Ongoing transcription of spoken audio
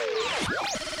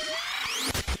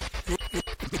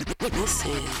This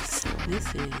is a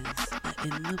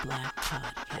In the Black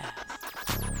podcast.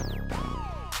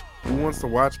 Who wants to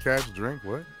watch Cash drink?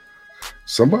 What?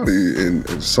 Somebody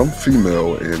in some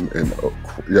female in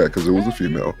yeah, because it was a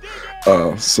female.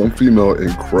 Some female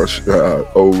in Crush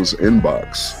O's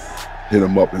inbox hit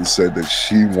him up and said that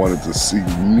she wanted to see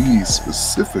me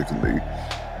specifically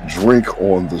drink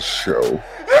on the show,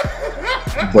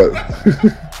 but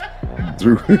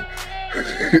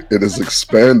it is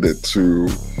expanded to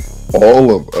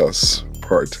all of us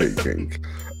partaking.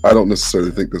 I don't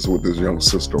necessarily think this is what this young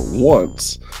sister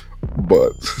wants,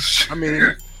 but she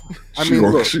gonna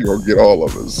get all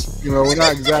of us. You know, we're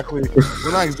not exactly in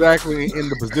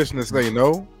the position to say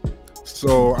no.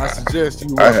 So I suggest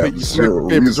you have your zero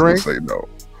favorite reason drink. to say no.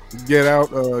 Get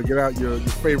out your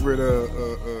favorite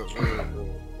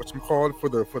what you call it for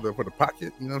the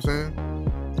pocket. You know what I'm saying?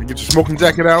 And get your smoking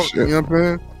jacket out. Shit. You know what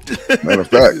I'm saying? Matter of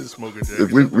fact,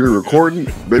 if we're recording,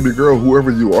 baby girl, whoever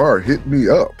you are, hit me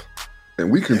up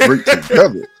and we can drink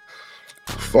together.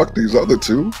 Fuck these other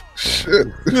two. Shit.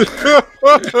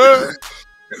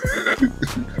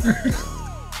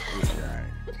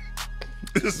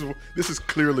 This is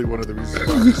clearly one of the reasons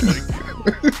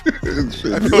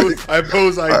why I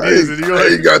pose ideas and you're like, I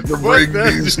ain't got to bring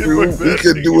these two. We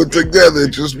can do it together,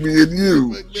 just me and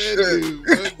you. Fuck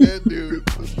that dude.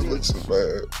 Listen,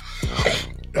 man.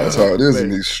 That's how it is in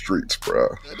these streets, bro.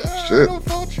 I Shit. don't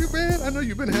fault you, man. I know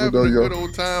you've been having a good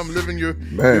old time living your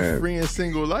free and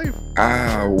single life.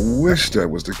 I wish that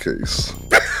was the case.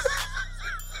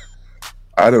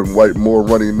 I done wipe more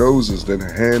runny noses than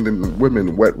handing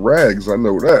women wet rags. I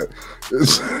know that.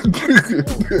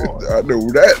 I know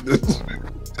that.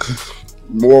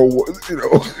 More, you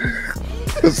know.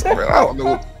 Listen, man, I don't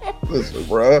know. Listen,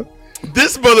 bro.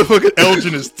 This motherfucking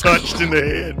Elgin is touched in the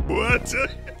head, boy. I tell you.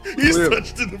 He's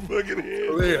touched in the fucking head.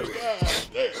 Clearly.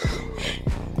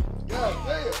 God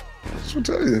damn. That's what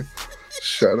I tell you.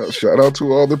 Shout out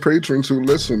to all the patrons who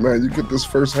listen, man. You get this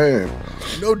firsthand.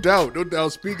 No doubt.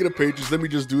 Speaking of patrons, let me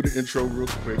just do the intro real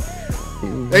quick.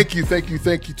 Thank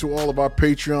you to all of our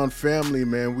Patreon family,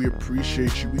 man. We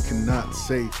appreciate you. We cannot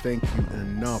say thank you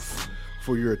enough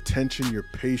for your attention, your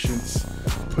patience,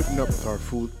 putting up with our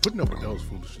food, putting up with L's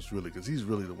foolishness, really, because he's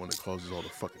really the one that causes all the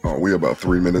fucking. Oh, we about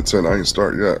 3 minutes in. I ain't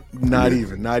start yet. Not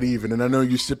even. And I know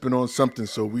you're sipping on something,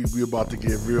 so we about to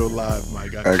get real live, my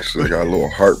guy. Actually, I got a little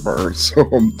heartburn, so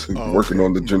I'm working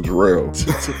on the ginger ale.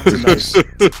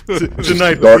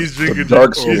 Tonight, he's drinking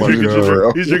ginger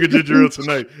ale. He's drinking ginger ale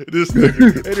tonight. This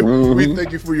nigga. Anyway, we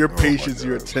thank you for your patience,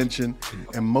 your attention,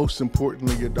 and most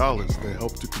importantly, your dollars that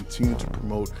help to continue to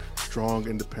promote strong,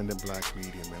 independent black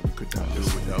media, man. We could not do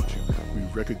it without you. We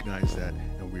recognize that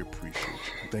and we appreciate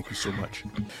you. Thank you so much.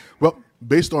 Well,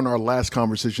 based on our last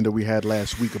conversation that we had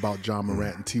last week about John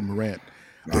Morant and T. Morant,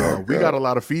 we got a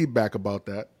lot of feedback about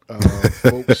that.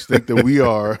 Folks think that we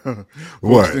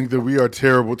are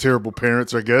terrible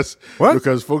parents, I guess. What?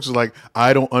 Because folks are like,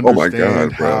 I don't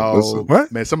understand how. Listen, what?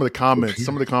 Man, some of the comments.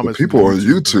 The people on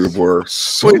YouTube were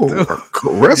so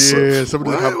aggressive. Yeah, some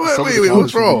of the comments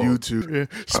what's wrong? from YouTube. Yeah.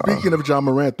 Speaking of John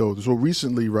Morant, though, so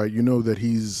recently, right? You know that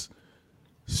he's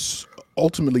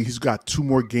got 2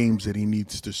 more games that he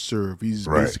needs to serve. He's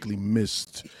basically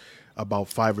missed about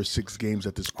 5 or 6 games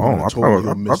at this point. I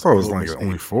thought it was like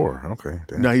only 4. Okay.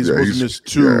 Damn. Now he's supposed to miss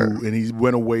 2, and he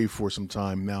went away for some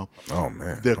time. Now,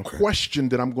 the question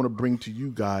that I'm going to bring to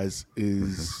you guys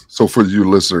is: so for you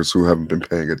listeners who haven't been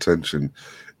paying attention,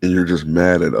 and you're just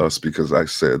mad at us because I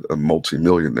said a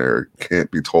multimillionaire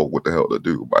can't be told what the hell to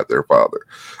do by their father.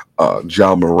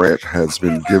 John Morant has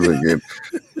been given an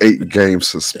 8-game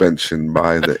suspension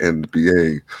by the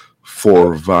NBA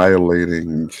for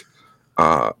violating.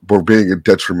 For being a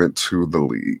detriment to the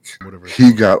league.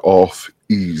 He got off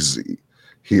easy.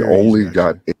 He only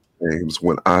got 8 games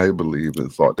when I believed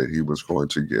and thought that he was going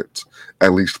to get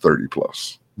at least 30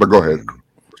 plus. But go ahead,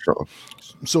 Sean.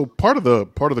 So part of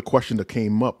the question that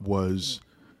came up was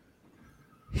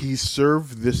he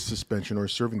served this suspension or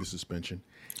serving the suspension.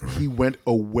 He went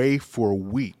away for a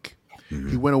week.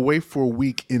 He went away for a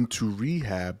week into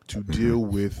rehab to deal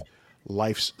with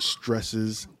life's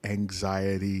stresses,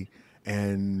 anxiety,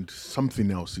 and something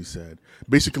else. He said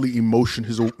basically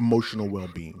his emotional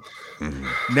well-being.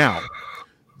 Now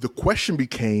the question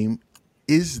became,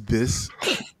 is this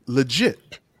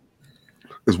legit?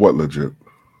 Is what legit?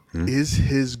 Is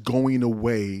his going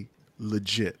away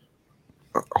legit?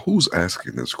 Who's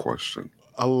asking this question?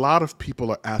 A lot of people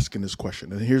are asking this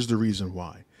question, and here's the reason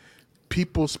why.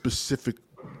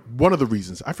 One of the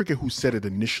reasons, I forget who said it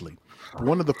initially, but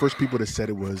one of the first people that said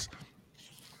it was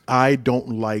I don't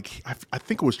like. I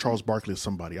think it was Charles Barkley or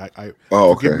somebody.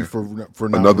 Oh, forgive okay. me for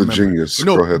not Another remembering. genius.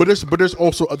 No, Go ahead. but there's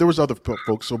also there was other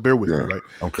folks. So bear with me, Yeah. right?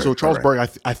 Okay, So Charles all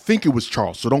Barkley, I think it was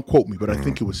Charles. So don't quote me, but I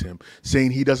think it was him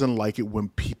saying he doesn't like it when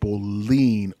people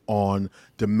lean on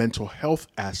the mental health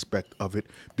aspect of it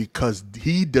because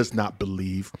he does not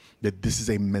believe that this is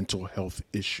a mental health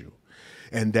issue.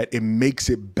 And that it makes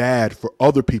it bad for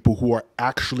other people who are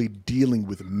actually dealing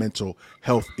with mental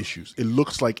health issues. It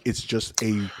looks like it's just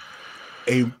a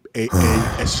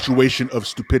situation of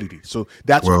stupidity. So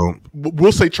that's Well-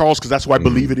 we'll say Charles because that's who I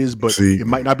believe it is, but See- it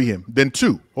might not be him. Then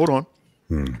two, hold on.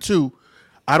 Two,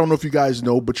 I don't know if you guys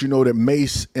know, but you know that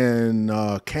Mace and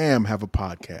Cam have a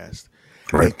podcast,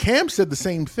 Right. and Cam said the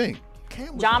same thing.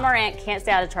 Cam was John Morant can't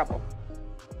stay out of trouble.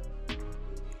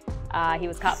 He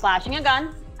was caught flashing a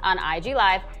gun on IG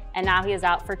Live, and now he is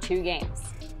out for 2 games.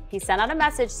 He sent out a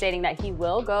message stating that he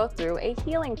will go through a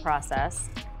healing process,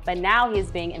 but now he is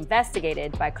being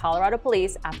investigated by Colorado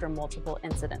police after multiple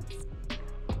incidents.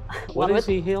 What is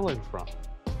he healing from?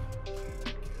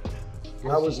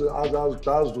 That was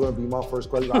going to be my first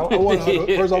question. I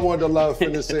wanted to let her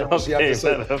finish saying what she had to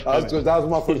say. That was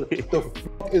my first. The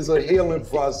fuck is a healing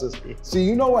process? See,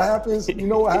 you know what happens? You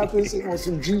know what happens on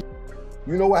some G?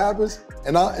 You know what happens?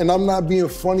 And I'm not being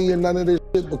funny and none of this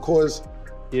shit because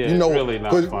Yeah, you know, it's really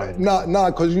not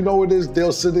funny. Because you know what it is?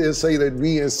 They'll sit there and say that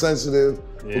we insensitive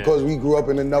because we grew up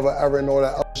in another era and all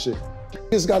that other shit.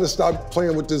 Niggas gotta stop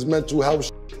playing with this mental health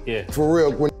shit. Yeah. For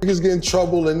real. When niggas get in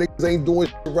trouble and niggas ain't doing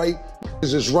shit right,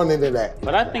 niggas just running to that.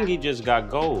 But I think he just got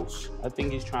goals. I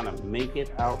think he's trying to make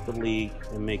it out the league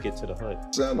and make it to the hood.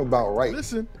 Sound about right.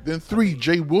 Listen, then 3,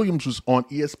 Jay Williams was on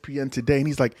ESPN today, and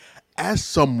he's like, as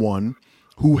someone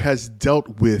who has dealt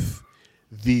with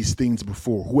these things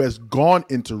before, who has gone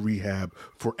into rehab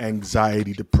for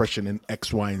anxiety, depression, and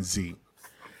X, Y, and Z,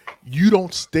 you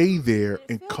don't stay there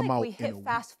and come like out we in hit a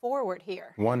fast forward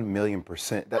here.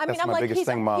 1,000,000%. I mean, That's I'm my like, biggest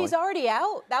thing, Molly. he's already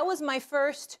out. That was my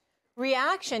first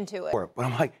reaction to it. But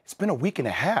I'm like, it's been a week and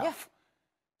a half. Yeah.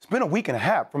 It's been a week and a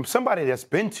half from somebody that's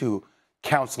been to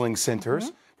counseling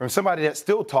centers, from somebody that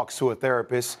still talks to a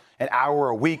therapist an hour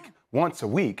a week, once a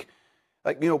week.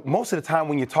 Like, you know, most of the time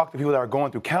when you talk to people that are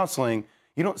going through counseling,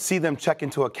 you don't see them check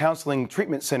into a counseling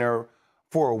treatment center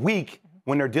for a week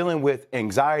when they're dealing with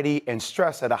anxiety and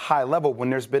stress at a high level, when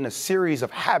there's been a series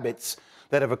of habits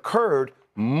that have occurred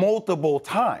multiple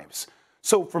times.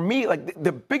 So for me, like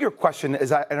the bigger question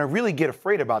is, and I really get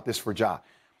afraid about this for Ja,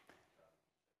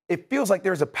 it feels like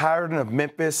there's a pattern of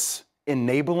Memphis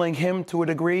enabling him to a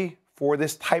degree for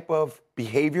this type of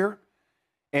behavior.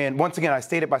 And once again, I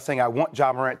stated by saying I want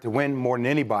Ja Morant to win more than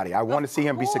anybody. I want to see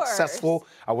him be successful.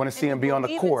 I want to see him be on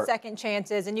the court. Second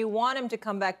chances, and you want him to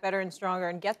come back better and stronger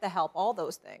and get the help, all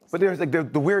those things. But there's like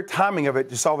the weird timing of it.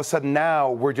 Just all of a sudden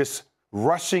now we're just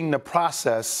rushing the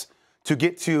process to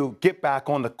get back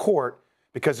on the court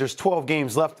because there's 12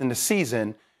 games left in the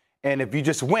season. And if you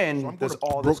just win, there's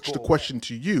all this. broach the question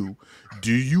to you.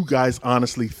 Do you guys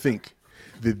honestly think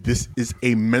that this is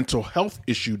a mental health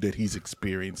issue that he's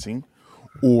experiencing?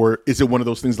 Or is it one of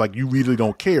those things like you really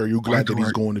don't care? You're glad that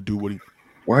he's going to do what he...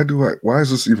 Why is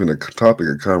this even a topic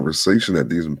of conversation that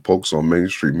these folks on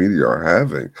mainstream media are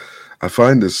having? I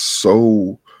find this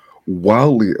so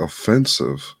wildly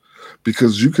offensive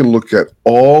because you can look at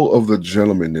all of the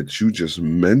gentlemen that you just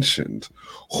mentioned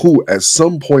who at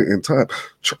some point in time,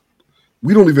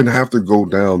 we don't even have to go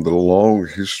down the long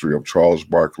history of Charles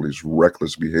Barkley's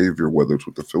reckless behavior, whether it's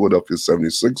with the Philadelphia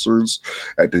 76ers,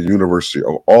 at the University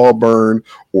of Auburn,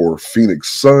 or Phoenix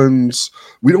Suns.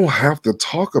 We don't have to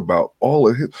talk about all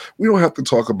of his. We don't have to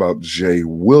talk about Jay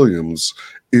Williams'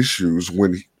 issues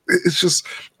when it's just,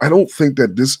 I don't think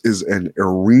that this is an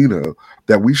arena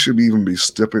that we should even be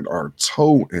stepping our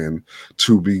toe in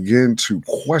to begin to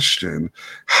question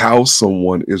how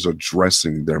someone is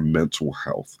addressing their mental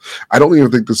health. I don't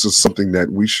even think this is something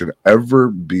that we should ever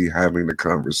be having a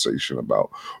conversation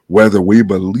about, whether we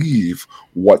believe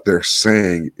what they're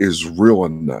saying is real or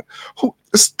not.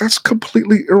 That's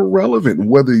completely irrelevant.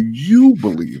 Whether you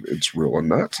believe it's real or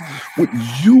not, what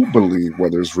you believe,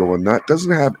 whether it's real or not,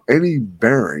 doesn't have any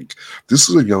bearing. This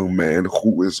is a young man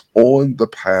who is on the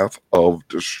path of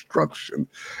destruction,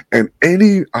 and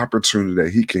any opportunity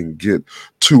that he can get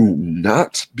to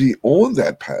not be on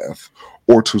that path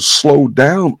or to slow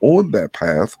down on that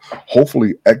path,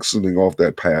 hopefully exiting off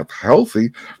that path healthy,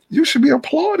 you should be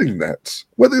applauding that,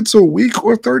 whether it's a week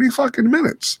or 30 fucking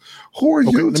minutes. Who are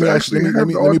you to actually have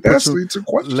the audacity to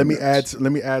question Let me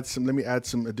that? add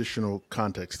some additional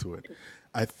context to it.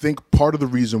 I think part of the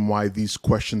reason why these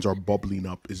questions are bubbling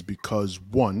up is because,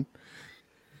 one,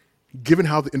 given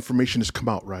how the information has come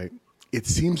out, right, it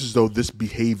seems as though this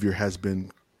behavior has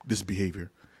been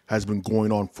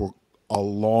going on for a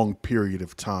long period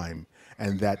of time,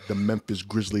 and that the Memphis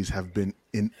Grizzlies have been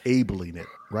enabling it,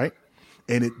 right?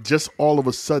 And it just all of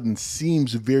a sudden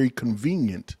seems very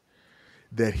convenient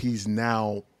that he's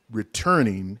now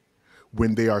returning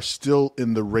when they are still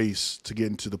in the race to get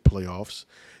into the playoffs.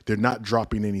 They're not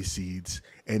dropping any seeds,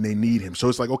 and they need him. So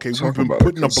it's like, okay, we've been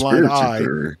putting a blind eye.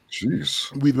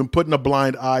 Jeez. We've been putting a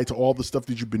blind eye to all the stuff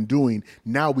that you've been doing.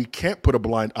 Now we can't put a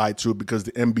blind eye to it because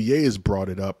the NBA has brought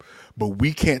it up, but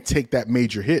we can't take that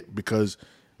major hit because,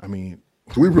 I mean,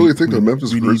 do we really think the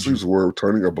Memphis Grizzlies were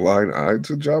turning a blind eye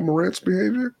to John Morant's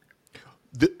behavior?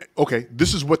 Okay,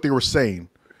 this is what they were saying.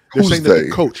 They're Who's saying that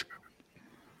the coach,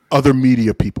 other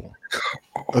media people,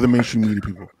 other mainstream media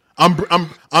people. I'm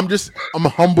a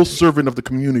humble servant of the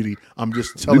community. I'm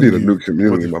just telling you. You need a new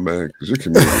community, my man, because your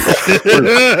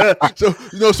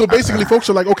community. So basically, folks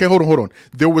are like, okay, hold on.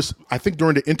 There was, I think,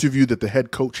 during the interview that the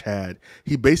head coach had,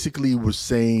 he basically was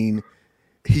saying,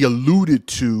 he alluded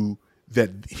to that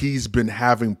he's been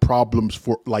having problems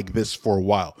like this for a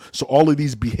while. So all of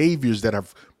these behaviors that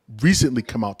have recently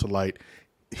come out to light,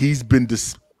 he's been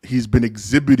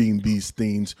exhibiting these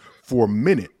things for a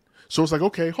minute. So it's like,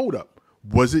 okay, hold up.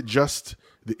 Was it just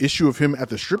the issue of him at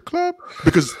the strip club?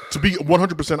 Because to be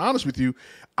 100% honest with you,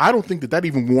 I don't think that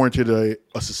even warranted a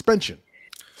suspension.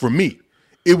 For me,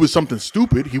 it was something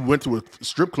stupid. He went to a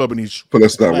strip club and But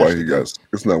that's not why he got.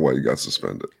 It's not why he got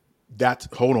suspended.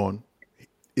 Hold on.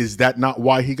 Is that not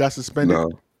why he got suspended?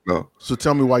 No. So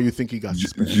tell me why you think he got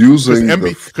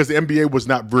suspended. Because the NBA was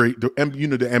not very. The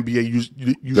NBA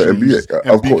usually use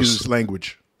ambiguous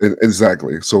language.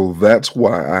 Exactly. So that's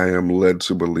why I am led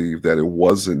to believe that it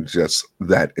wasn't just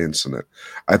that incident.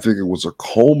 I think it was a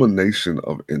culmination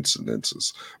of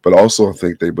incidences, but also I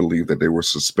think they believe that they were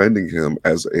suspending him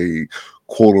as a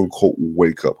quote unquote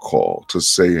wake up call to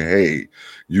say, hey,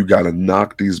 you got to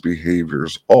knock these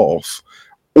behaviors off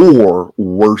or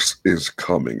worse is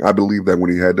coming. I believe that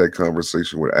when he had that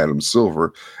conversation with Adam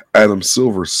Silver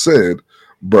said,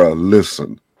 bruh,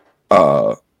 listen,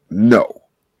 no.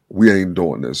 We ain't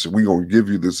doing this. We gonna give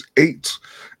you this 8,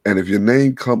 and if your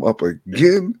name come up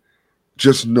again,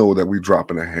 just know that we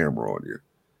dropping a hammer on you.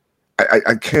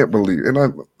 I can't believe,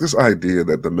 this idea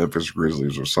that the Memphis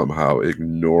Grizzlies are somehow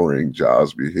ignoring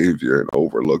Ja's behavior and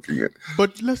overlooking it.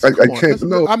 But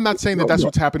I'm not saying that's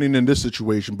what's happening in this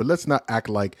situation, but let's not act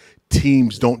like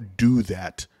teams don't do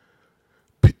that.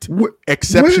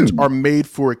 Exceptions are made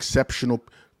for exceptional.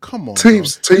 Come on,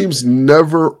 teams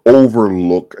never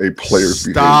overlook a player's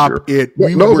behavior. Stop it.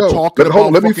 We were talking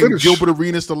about fucking Gilbert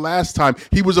Arenas the last time.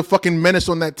 He was a fucking menace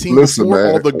on that team before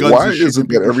all the guns and shit in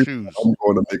people's shoes. I'm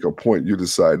going to make a point, you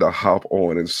decide to hop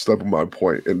on and step on my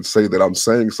point and say that I'm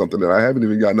saying something that I haven't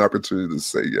even got an opportunity to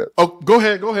say yet. Oh, go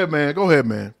ahead, man. Go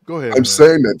ahead. I'm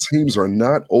saying that teams are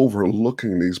not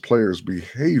overlooking these players'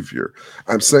 behavior.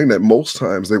 I'm saying that most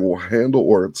times they will handle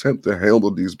or attempt to handle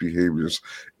these behaviors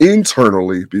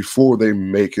internally before they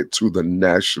make it to the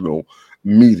national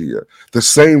media. The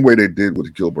same way they did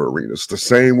with Gilbert Arenas, the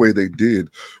same way they did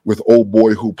with old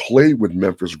boy who played with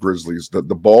Memphis Grizzlies, the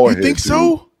ball head. You think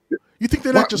so? You think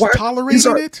they're not just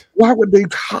tolerating it? Why would they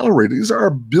tolerate it? These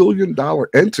are $1 billion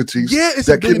entities. Yeah, it's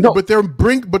a billion,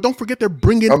 but don't forget they're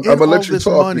bringing I'm gonna let you this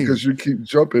talk money because you keep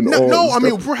jumping on. No, I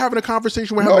mean, if we're having a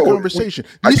conversation, we're having a conversation.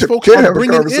 These folks are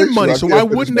bringing in money, so why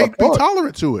wouldn't they be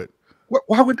tolerant to it?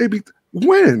 Why would they be?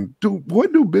 When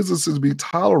do businesses be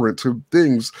tolerant to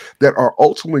things that are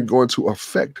ultimately going to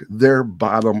affect their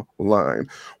bottom line?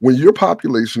 When your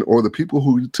population or the people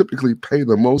who typically pay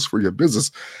the most for your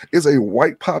business is a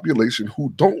white population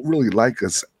who don't really like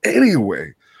us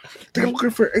anyway, they're looking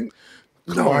for.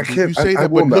 I can't. You say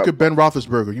that, but look at Ben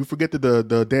Roethlisberger. You forget that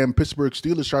the damn Pittsburgh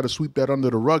Steelers tried to sweep that under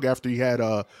the rug after he had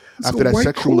after that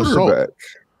sexual assault.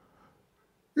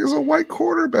 He's a white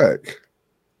quarterback.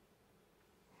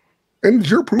 And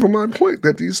you're proving my point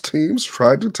that these teams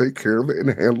tried to take care of it and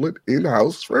handle it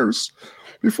in-house first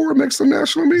before it makes the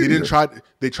national media.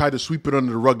 They tried to sweep it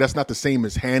under the rug. That's not the same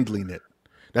as handling it.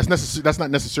 That's not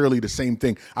necessarily the same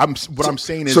thing. I'm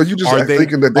saying is, so you just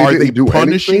thinking that they didn't do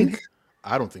punishing? Anything?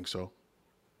 I don't think so.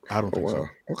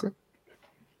 Okay.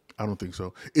 I don't think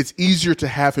so. It's easier to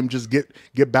have him just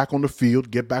get back on the field,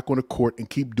 get back on the court, and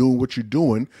keep doing what you're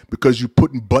doing because you're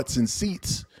putting butts in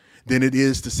seats than it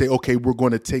is to say, okay, we're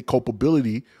going to take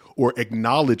culpability or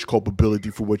acknowledge culpability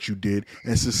for what you did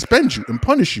and suspend you and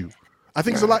punish you. I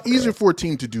think it's a lot easier for a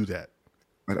team to do that.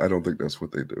 I don't think that's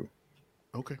what they do.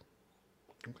 Okay.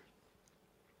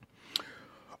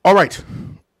 All right.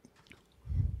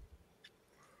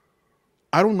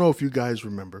 I don't know if you guys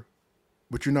remember,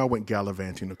 but you know I went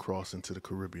gallivanting across into the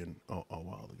Caribbean a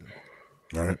while ago.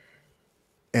 All right.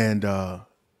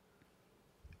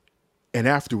 And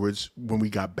afterwards, when we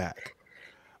got back,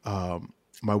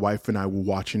 my wife and I were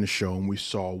watching the show, and we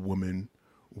saw a woman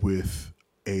with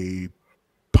a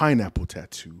pineapple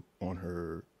tattoo on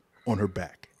her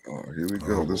back. Oh, here we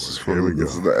go. This is here we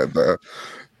this go. is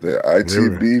the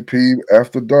ITBP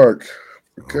after dark.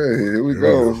 Okay, here we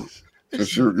go.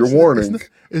 Just your warning.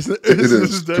 It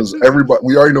is because everybody.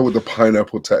 We already know what the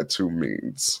pineapple tattoo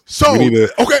means. So we need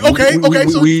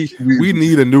we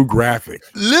need a new graphic.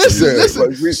 Listen.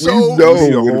 Like we know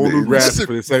need a whole new graphic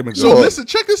for this segment. So listen,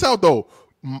 check this out though.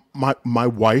 My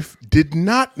wife did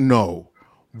not know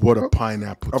what a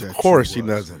pineapple tattoo Of course she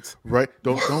was, doesn't. right?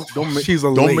 Don't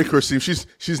lady. make her seem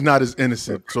she's not as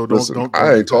innocent. So don't.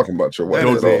 I ain't talking about your wife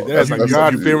at all. That's a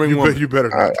God-fearing woman. You better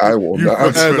not. I will not.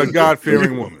 As a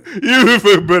God-fearing woman. You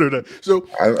feel better than. So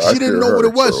she didn't know what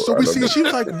it was. So we see. know. She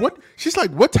was like, "What?" She's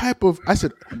like, "What type of?" I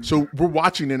said, "So we're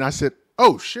watching," and I said,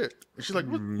 "Oh shit!" And she's like,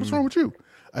 "What's wrong with you?"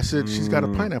 I said, "She's got a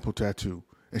pineapple tattoo,"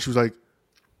 and she was like,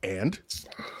 "And?"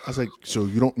 I was like, "So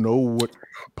you don't know what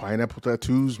pineapple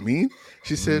tattoos mean?"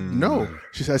 She said, "No."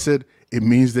 I said, "It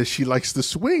means that she likes to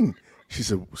swing." She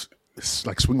said, "It's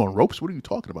like swing on ropes? What are you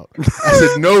talking about?" I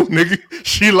said, "No, nigga.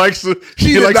 She likes to."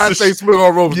 She did not say swing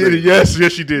on ropes. Yeah, yes,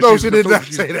 she did. No, she did not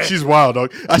say that. She's wild,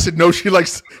 dog. I said, "No, she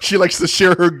likes to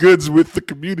share her goods with the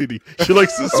community. She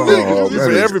likes to swing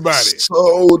for everybody."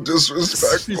 So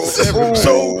disrespectful.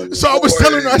 So I was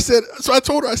telling her. I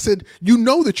told her. I said, "You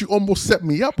know that you almost set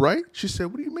me up, right?" She said,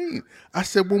 "What do you mean?" I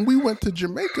said, "When we went to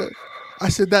Jamaica." I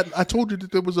said that I told you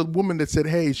that there was a woman that said,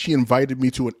 "Hey, she invited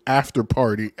me to an after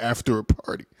party after a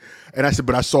party," and I said,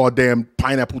 "But I saw a damn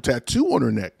pineapple tattoo on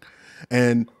her neck,"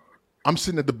 and I'm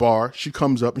sitting at the bar. She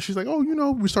comes up and she's like, "Oh,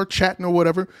 we start chatting or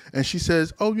whatever," and she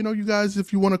says, "Oh, you guys,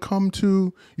 if you want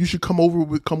to you should come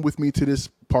with me to this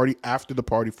party after the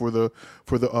party for the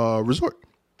resort."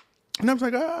 And I was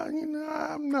like,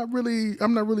 I'm not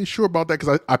really sure about that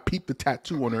because I peeped the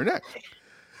tattoo on her neck.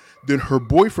 Then her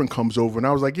boyfriend comes over and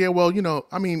I was like, yeah, well,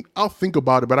 I'll think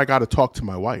about it, but I got to talk to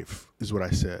my wife, is what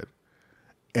I said.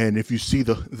 And if you see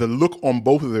the look on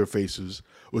both of their faces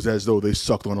was as though they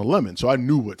sucked on a lemon. So I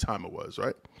knew what time it was,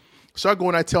 right? So I go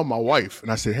and I tell my wife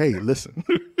and I said, hey, listen,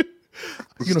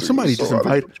 somebody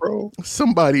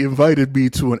invited me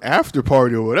to an after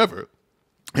party or whatever.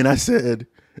 And I said,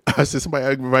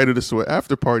 somebody invited us to an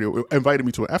after party or invited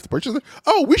me to an after party. She said,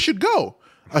 oh, we should go.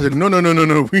 I said, no,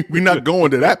 we're not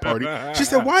going to that party. She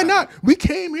said, why not? We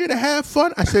came here to have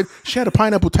fun. I said, she had a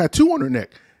pineapple tattoo on her neck.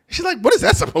 She's like, what is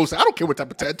that supposed to? I don't care what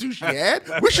type of tattoo she had.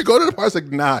 We should go to the party. I was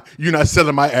like, nah, you're not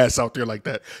selling my ass out there like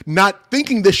that. Not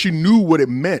thinking that she knew what it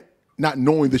meant, not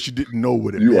knowing that she didn't know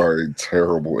what it meant. You are a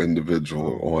terrible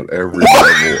individual on every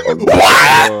level of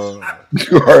that.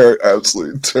 You are an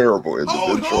absolutely terrible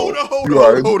individual. You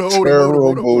are a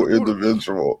terrible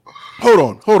individual. Hold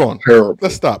on. Terrible.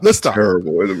 Let's stop.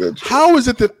 Terrible individual. How is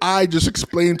it that I just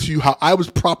explained to you how I was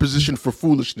propositioned for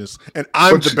foolishness and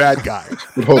I'm the bad guy?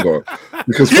 But hold on.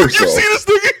 Because first you off, see this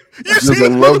nigga?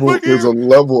 There's a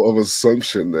level of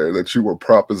assumption there that you were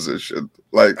propositioned.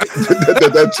 Like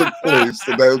that took place.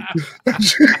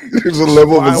 There's a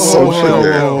level of assumption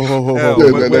there.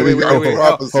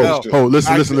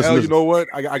 Listen. You know what?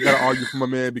 I gotta argue for my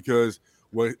man because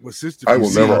what sister? I will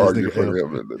never argue for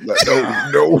him.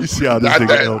 No. You see how this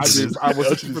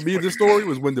nigga for me, this story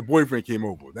was when the boyfriend came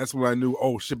over. That's when I knew.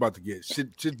 Oh, shit about to get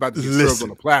served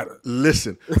on a platter.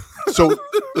 Listen. So,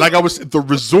 like I was the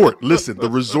resort. Listen, the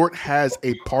resort has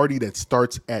a party that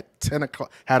starts at 10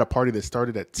 o'clock. Had a party that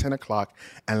started at 10 o'clock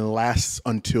and lasts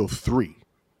until 3.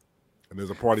 And there's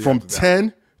a party from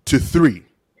 10 to 3,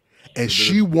 and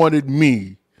she wanted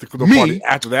me. To come to the party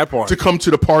after that party. To come to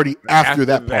the party after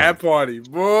that party. That party,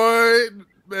 boy,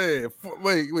 man.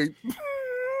 Wait.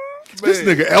 This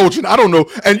nigga Elgin, I don't know.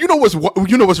 And you know what's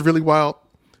really wild?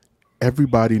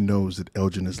 Everybody knows that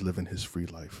Elgin is living his free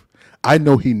life. I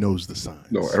know he knows the signs.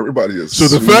 No, everybody is. So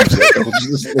the fact that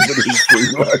Elgin is living his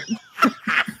free life.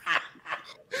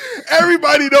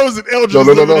 Everybody knows that Elgin is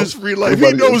living his free life.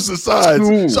 He knows the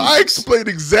signs. So I explained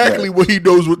exactly what he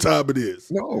knows what time it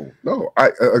is. No.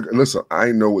 Listen,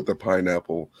 I know what the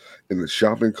pineapple in the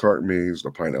shopping cart means,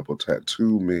 the pineapple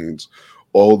tattoo means,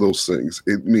 all those things.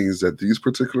 It means that these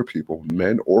particular people,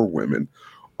 men or women,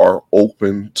 are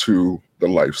open to the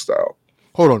lifestyle.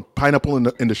 Hold on, pineapple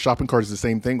in the shopping cart is the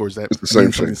same thing, or is that it's the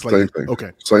same thing? Same thing.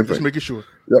 Okay, same thing. Just making sure.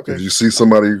 Yep. Okay. If you see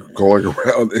somebody going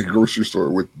around a grocery store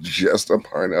with just a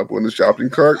pineapple in the shopping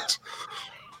cart,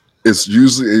 it's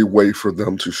usually a way for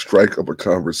them to strike up a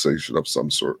conversation of some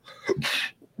sort.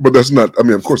 But that's not, I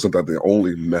mean, of course, not the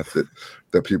only method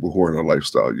that people who are in a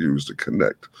lifestyle use to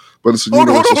connect. But it's a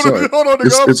universal sign.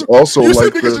 It's also you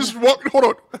like said niggas just walk. Hold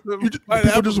on,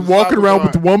 people just walking around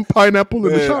with one pineapple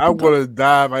in the shopping I'm cart. gonna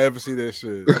die if I ever see that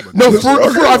shit. No,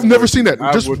 I've never seen that.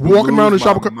 I Just would walking around in the lose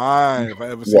shopping my cart. mind if I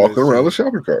ever see walking that around the shit.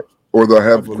 shopping cart. Or they'll I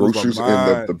have would lose my groceries in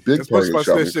mind. the big Especially if I see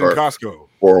shopping that shit in cart. Costco.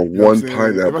 Or You know one what I'm saying? If I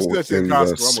pineapple see that shit in in the Costco, I'm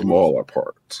gonna lose smaller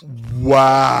parts.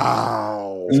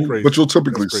 Wow. Crazy. But you'll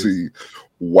typically That's crazy. see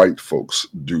white folks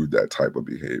do that type of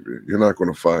behavior. You're not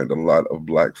going to find a lot of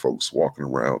black folks walking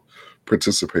around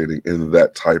participating in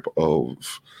that type of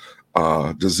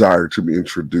desire to be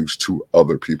introduced to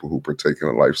other people who partake in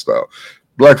a lifestyle.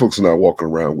 Black folks are not walking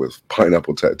around with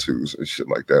pineapple tattoos and shit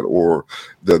like that, or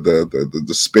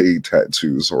the spade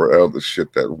tattoos or other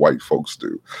shit that white folks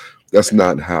do. That's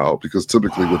not how, because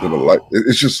typically within a life,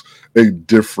 it's just a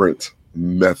different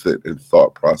method and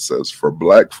thought process for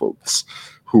black folks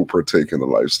who partake in the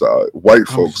lifestyle. White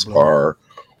folks are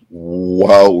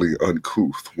wildly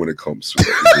uncouth when it comes to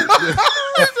that.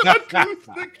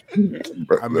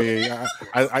 I mean,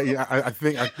 I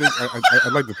think I'd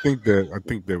like to think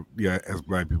that yeah, as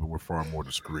black people, we're far more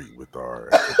discreet with our.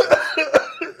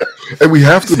 And we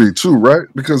have to be too, right?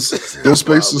 Because those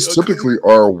spaces typically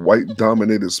are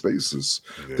white-dominated spaces.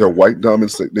 Yeah. They're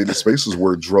white-dominated spaces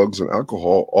where drugs and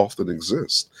alcohol often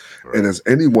exist. Right. And as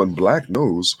anyone black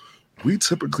knows, we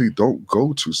typically don't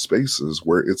go to spaces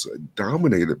where it's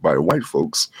dominated by white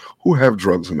folks who have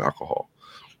drugs and alcohol.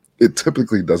 It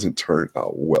typically doesn't turn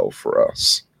out well for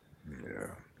us.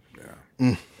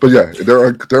 Yeah. But yeah, they're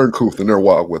uncouth and they're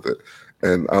wild with it.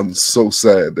 And I'm so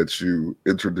sad that you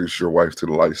introduced your wife to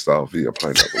the lifestyle via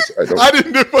pineapples. I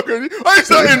didn't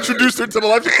introduce her to the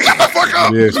lifestyle. Shut the fuck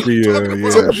up. Yeah,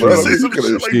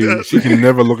 she can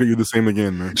never look at you the same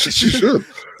again, man. She should.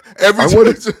 Every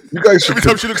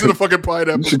time she looks at a fucking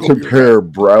pineapple, you should compare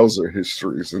browser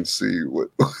histories and see what.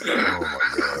 Oh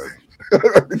my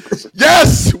god!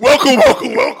 Yes, welcome.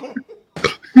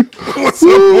 What's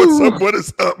up? What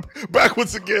is up? Back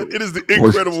once again. It is the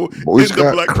incredible Boys In the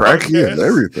got Black cracky podcast. and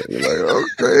everything. Like,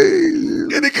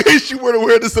 okay. And in case you weren't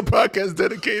aware, this is a podcast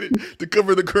dedicated to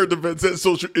cover the current events and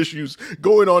social issues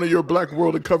going on in your black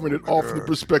world and covering it all from the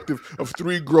perspective of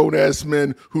three grown-ass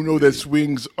men who know that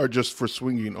swings are just for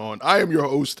swinging on. I am your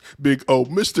host, Big O,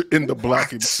 Mr. In the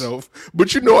Black himself.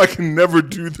 But you know I can never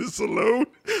do this alone.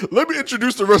 Let me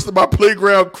introduce the rest of my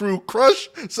playground crew. Crush,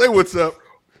 say what's up.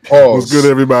 Pause. What's good,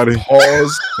 everybody?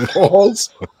 Pause.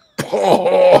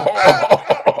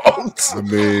 I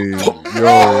mean,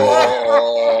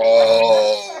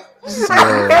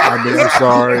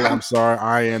 I'm sorry.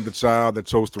 I am the child that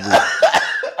chose to read.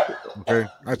 Okay,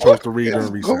 I chose to read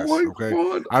during recess.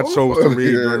 Okay, I chose to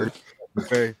read during.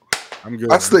 Okay, I'm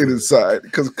good. I stayed inside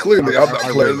because clearly I'm not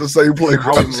playing the same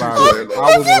playground. I was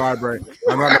in the library.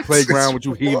 I'm not in the playground with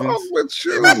you heathens.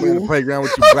 I'm not in the playground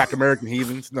with you black American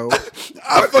heathens. No.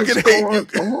 I fucking hate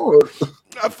you.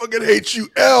 I fucking hate you.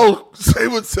 L, say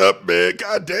what's up, man.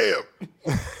 God damn.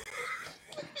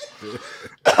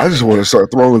 I just want to start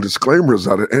throwing disclaimers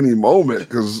out at any moment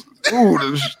because,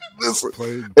 listen.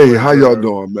 Hey, how y'all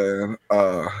doing, man?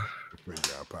 And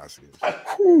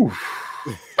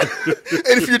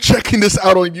if you're checking this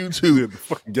out on YouTube,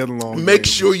 get along. Make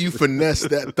sure you finesse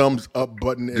that thumbs up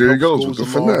button. There you go with the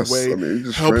finesse. I mean, it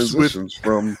just transitions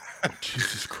from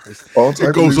Jesus Christ.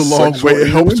 It goes a long way. It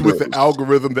helps with the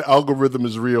algorithm. The algorithm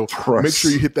is real. Make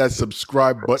sure you hit that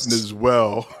subscribe button as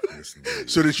well,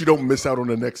 so that you don't miss out on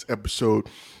the next episode.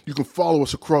 You can follow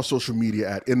us across social media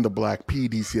at In the Black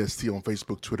PDCST on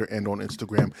Facebook, Twitter, and on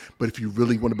Instagram. But if you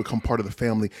really want to become part of the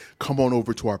family, come on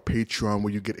over to our Patreon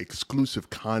where you get exclusive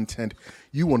content.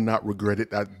 You will not regret it.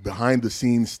 That behind the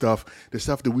scenes stuff, the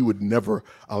stuff that we would never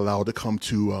allow to come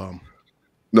to.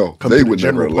 They would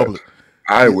never allow.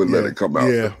 I would let it come out.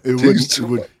 Yeah, it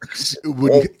would.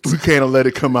 We can't let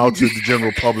it come out to the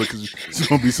general public because there's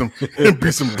gonna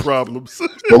be some problems.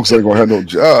 Folks ain't gonna have no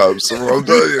jobs. So I'm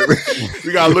telling you,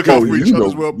 we gotta look out for each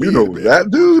other's well-being. You know that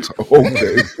dude?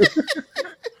 Okay.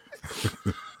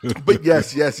 But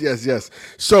yes.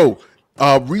 So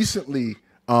recently,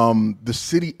 the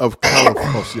city of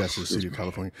California,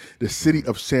 the city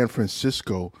of San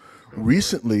Francisco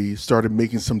recently started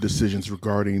making some decisions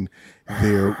regarding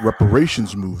their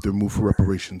reparations move, their move for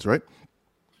reparations, right?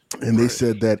 And they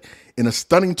said that in a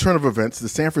stunning turn of events, the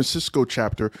San Francisco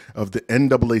chapter of the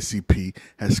NAACP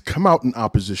has come out in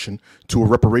opposition to a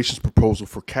reparations proposal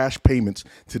for cash payments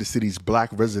to the city's black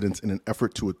residents in an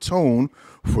effort to atone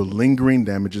for lingering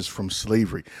damages from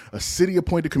slavery. A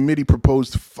city-appointed committee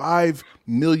proposed $5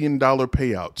 million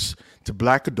payouts to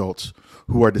black adults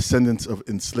who are descendants of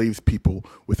enslaved people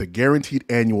with a guaranteed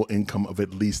annual income of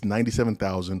at least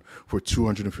 $97,000 for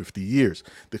 250 years.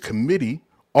 The committee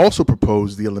also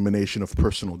proposed the elimination of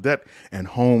personal debt and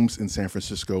homes in San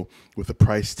Francisco with a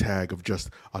price tag of just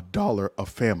 $1 a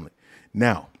family.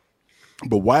 Now,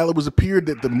 but while it was appeared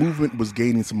that the movement was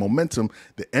gaining some momentum,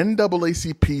 the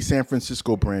NAACP San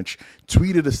Francisco branch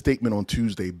tweeted a statement on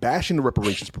Tuesday bashing the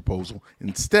reparations proposal.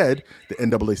 Instead, the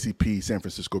NAACP San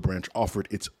Francisco branch offered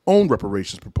its own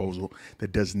reparations proposal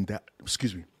that does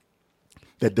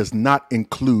not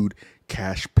include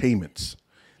cash payments.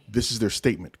 This is their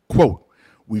statement, quote,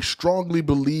 "We strongly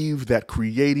believe that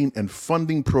creating and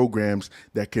funding programs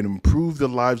that can improve the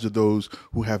lives of those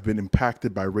who have been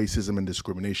impacted by racism and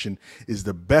discrimination is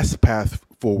the best path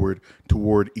forward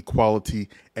toward equality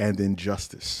and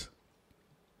injustice."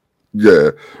 Yeah,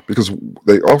 because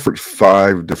they offered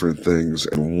 5 different things,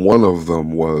 and one of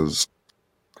them was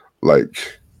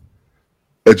like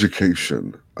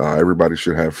education. Everybody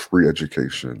should have free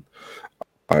education.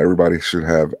 Everybody should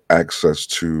have access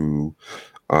to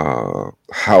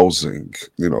housing,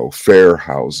 fair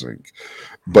housing.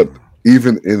 But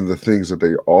even in the things that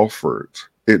they offered,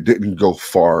 it didn't go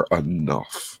far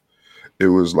enough. It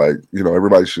was like,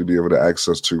 everybody should be able to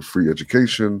access to free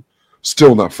education,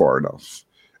 still not far enough.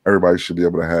 Everybody should be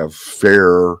able to have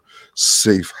fair,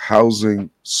 safe housing,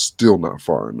 still not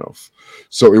far enough.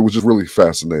 So it was just really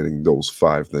fascinating, those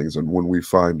 5 things. And when we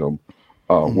find them,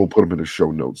 we'll put them in the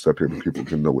show notes that people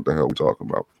can know what the hell we're talking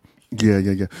about.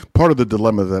 Yeah. Part of the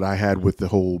dilemma that I had with the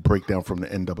whole breakdown from the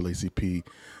NAACP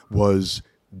was,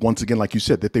 once again, like you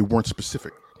said, that they weren't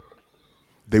specific.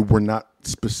 They were not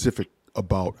specific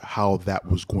about how that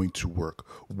was going to work,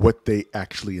 what they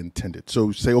actually intended.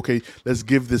 So say, okay, let's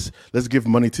give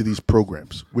money to these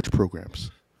programs. Which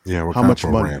programs? Yeah, what how kind much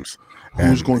of programs? Money?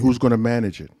 Who's going to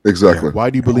manage it? Exactly. Why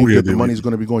do you believe that the money is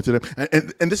going to be going to them?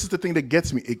 And this is the thing that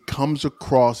gets me. It comes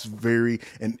across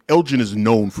and Elgin is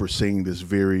known for saying this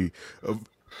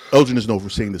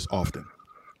often.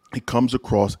 It comes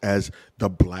across as the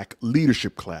black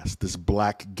leadership class, this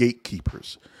black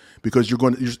gatekeepers, because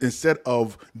instead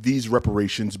of these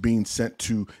reparations being sent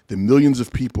to the millions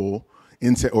of people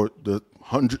or the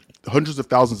hundreds of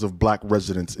thousands of black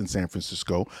residents in San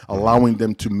Francisco, allowing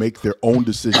them to make their own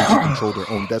decisions and control their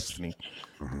own destiny.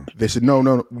 They said,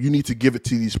 no, you need to give it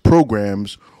to these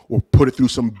programs or put it through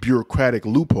some bureaucratic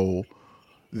loophole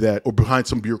or behind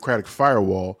some bureaucratic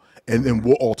firewall, and then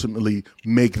we'll ultimately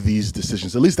make these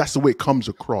decisions. At least that's the way it comes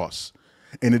across.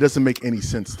 And it doesn't make any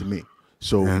sense to me.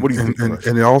 So what do you think?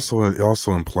 And it also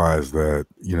implies that,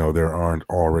 there aren't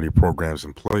already programs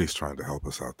in place trying to help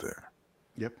us out there.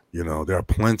 Yep. There are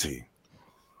plenty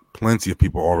of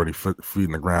people already feet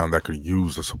in the ground that could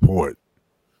use the support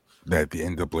that the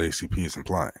NAACP is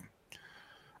implying.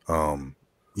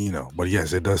 But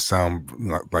yes, it does sound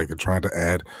like they're trying to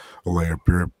add a layer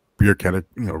of bureaucratic,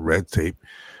 red tape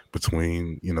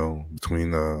between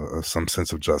some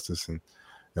sense of justice and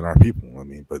our people. I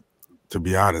mean, but to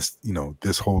be honest,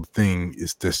 this whole thing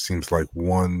just seems like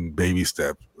one baby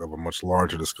step of a much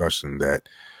larger discussion that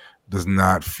does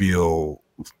not feel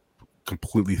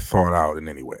completely thought out in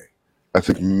any way. I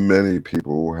think many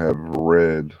people have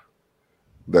read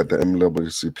that the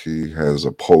NAACP has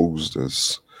opposed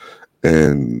this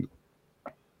and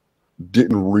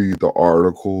didn't read the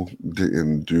article,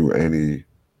 didn't do any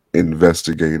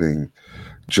investigating,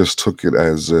 just took it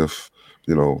as if,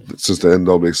 since the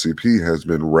NAACP has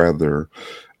been rather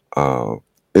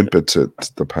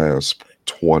impotent the past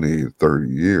 20, 30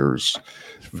 years,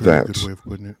 that good way of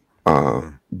putting it.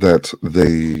 That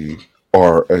they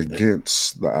are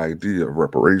against the idea of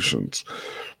reparations.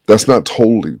 That's not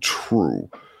totally true.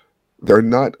 They're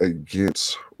not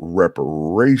against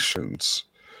reparations.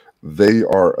 They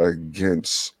are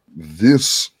against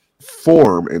this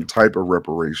form and type of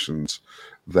reparations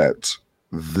that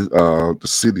the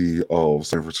city of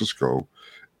San Francisco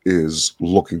is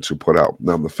looking to put out.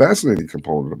 Now, the fascinating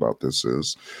component about this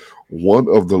is one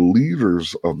of the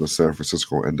leaders of the San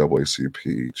Francisco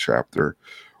NAACP chapter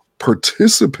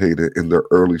participated in the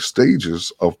early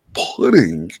stages of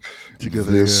putting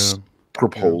this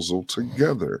proposal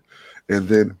together. And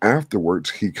then afterwards,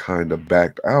 he kind of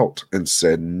backed out and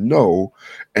said no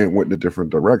and went in a different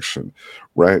direction,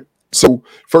 right? So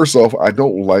first off, I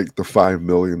don't like the $5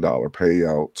 million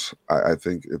payout. I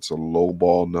think it's a low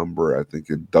ball number. I think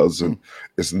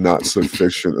it's not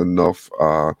sufficient enough.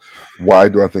 Why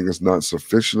do I think it's not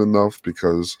sufficient enough?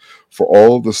 Because for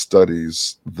all of the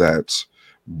studies that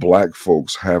Black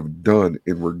folks have done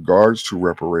in regards to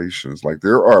reparations, like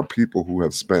there are people who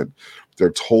have spent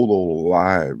their total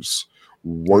lives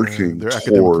working their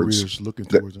academic towards careers, looking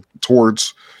towards it.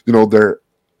 towards you know their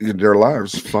in their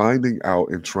lives finding out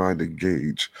and trying to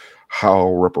gauge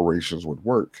how reparations would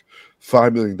work.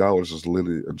 $5 million is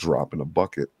literally a drop in a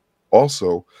bucket.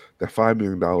 Also, that $5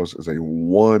 million is a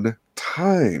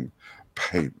one-time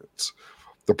payment.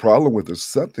 The problem with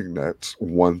accepting that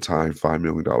one-time $5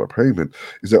 million payment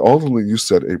is that ultimately you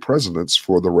set a precedence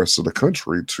for the rest of the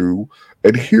country to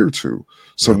adhere to.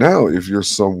 So now if you're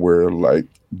somewhere like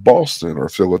Boston or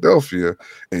Philadelphia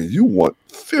and you want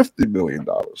 $50 million,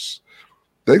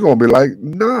 they're going to be like,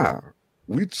 nah,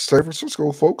 we San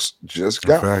Francisco folks just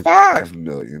got $5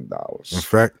 million. In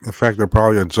fact, they'll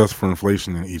probably adjust for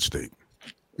inflation in each state.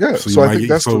 Yeah, so I think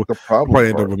that's the problem. Probably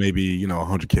end up with maybe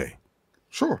 100K.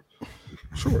 Sure,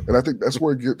 and I think that's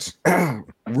where it gets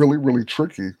really, really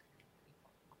tricky.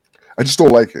 I just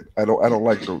don't like it. I don't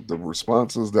like the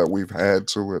responses that we've had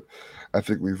to it. I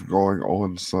think we've going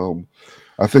on some.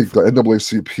 I think the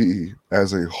NAACP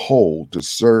as a whole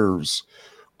deserves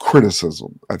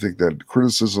criticism. I think that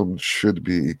criticism should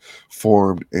be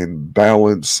formed in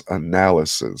balanced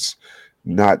analysis,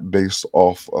 not based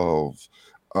off of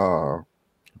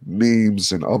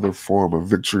memes and other form of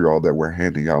vitriol that we're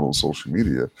handing out on social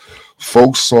media.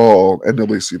 Folks saw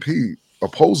NAACP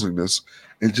opposing this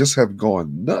and just have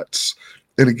gone nuts.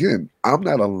 And again, I'm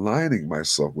not aligning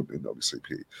myself with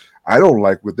NAACP. I don't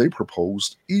like what they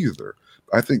proposed either.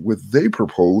 I think what they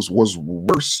proposed was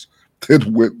worse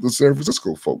than what the San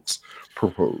Francisco folks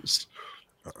proposed,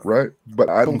 right? But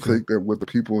I don't think that what the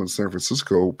people in San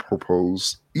Francisco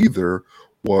proposed either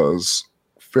was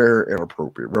fair and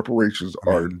appropriate. Reparations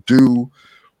are due,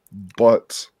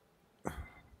 but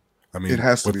it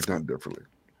has to be done differently.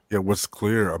 Yeah, what's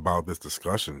clear about this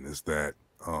discussion is that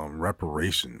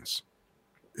reparations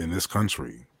in this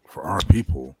country for our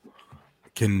people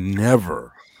can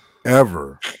never,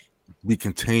 ever be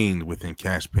contained within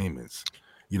cash payments.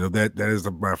 That is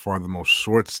by far the most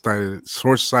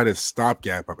short-sighted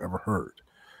stopgap I've ever heard.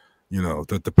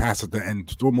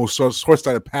 The most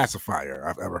short-sighted pacifier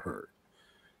I've ever heard.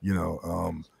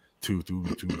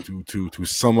 To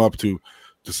sum up the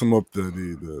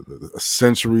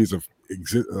centuries of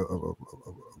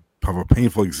a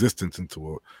painful existence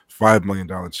into a $5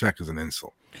 million check is an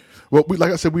insult. Well,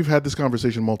 like I said, we've had this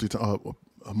conversation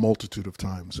a multitude of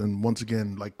times, and once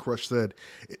again, like Crush said,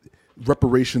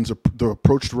 reparations, the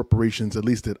approach to reparations, at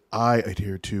least that I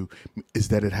adhere to, is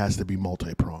that it has to be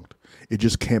multi-pronged. It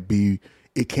just can't be.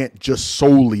 It can't just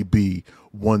solely be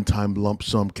one-time lump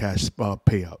sum cash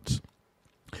payouts.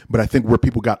 But I think where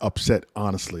people got upset,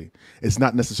 honestly, it's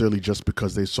not necessarily just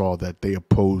because they saw that the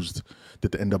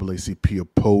NAACP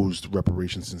opposed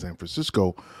reparations in San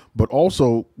Francisco, but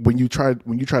also when you try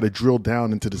to drill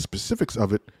down into the specifics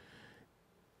of it,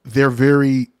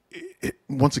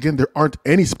 once again, there aren't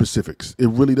any specifics. It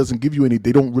really doesn't give you any.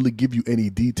 They don't really give you any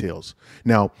details.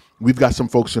 Now, we've got some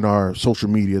folks in our social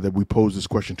media that we posed this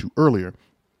question to earlier.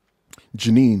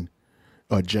 Jenny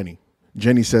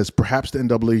says, perhaps the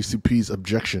NAACP's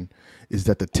objection is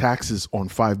that the taxes on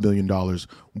 $5 million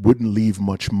wouldn't leave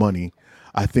much money.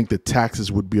 I think the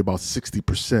taxes would be about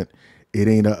 60%.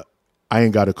 I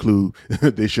ain't got a clue.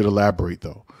 They should elaborate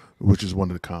though, which is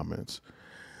one of the comments.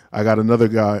 I got another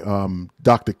guy,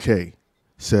 Dr. K,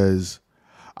 says,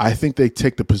 I think they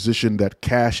take the position that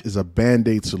cash is a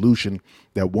Band-Aid solution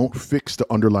that won't fix the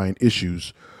underlying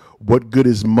issues. What good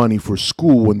is money for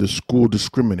school when the school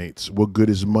discriminates? What good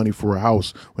is money for a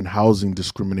house when housing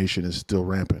discrimination is still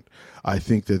rampant? I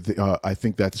think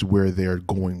that's where they're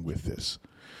going with this.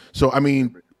 So, I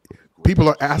mean, people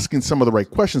are asking some of the right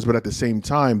questions, but at the same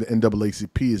time, the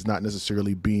NAACP is not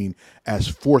necessarily being as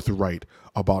forthright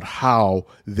about how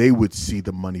they would see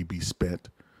the money be spent,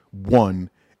 one.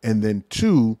 And then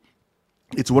two,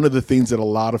 it's one of the things that a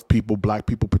lot of people, Black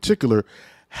people in particular,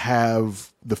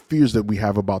 have the fears that we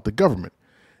have about the government.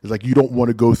 It's like you don't want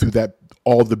to go through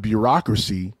all the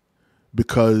bureaucracy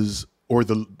or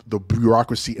the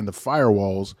bureaucracy and the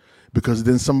firewalls, because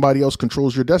then somebody else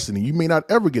controls your destiny. You may not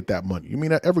ever get that money. You may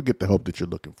not ever get the help that you're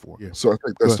looking for. Yeah. So I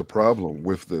think that's the problem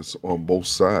with this on both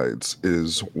sides.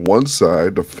 Is one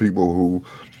side, the people who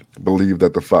believe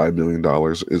that the $5 million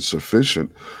is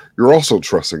sufficient, you're also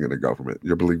trusting in the government.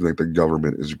 You're believing that the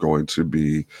government is going to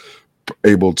be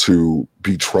able to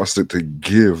be trusted to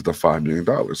give the $5 million.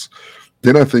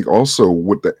 then I think also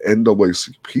what the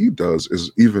NAACP does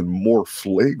is even more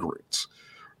flagrant,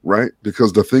 right?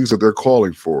 Because the things that they're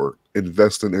calling for,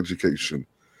 invest in education,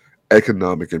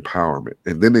 economic empowerment.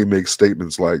 And then they make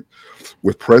statements like,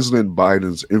 with President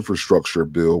Biden's infrastructure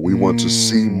bill, we want to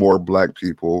see more Black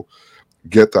people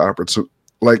get the opportunity.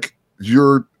 Like,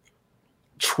 you're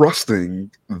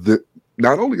trusting that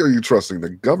not only are you trusting the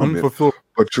government, Unfulfilled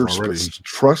but you're already.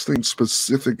 trusting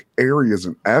specific areas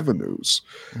and avenues,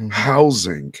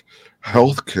 housing,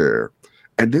 healthcare,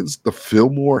 and then the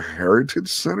Fillmore Heritage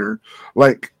Center.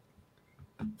 Like,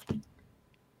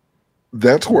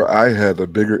 that's where I had a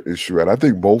bigger issue at. I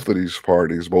think both of these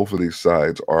parties, both of these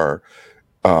sides are,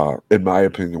 in my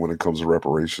opinion, when it comes to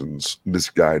reparations,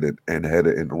 misguided and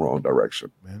headed in the wrong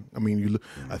direction. Man, I mean,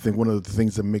 I think one of the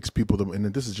things that makes people,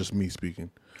 and this is just me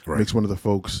speaking, Right. makes one of the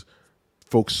folks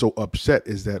so upset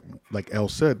is that, like Al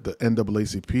said, the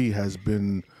NAACP has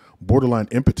been borderline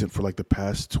impotent for like the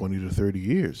past 20 to 30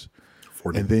 years.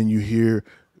 40. And then you hear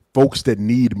folks that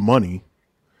need money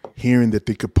hearing that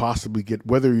they could possibly get,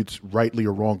 whether it's rightly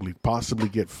or wrongly, possibly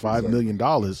get $5 million.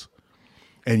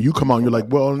 And you come out and you're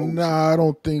like, well, nah, I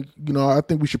don't think, I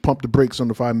think we should pump the brakes on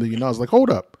the $5 million. Like, hold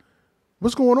up.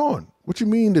 What's going on? What you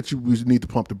mean that we need to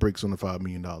pump the brakes on the $5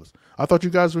 million? I thought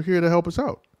you guys were here to help us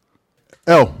out.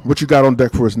 El, what you got on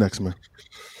deck for us next, man?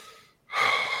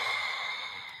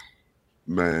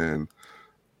 Man,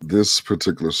 this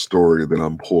particular story that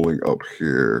I'm pulling up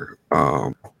here,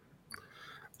 I'm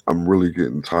really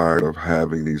getting tired of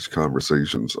having these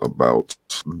conversations about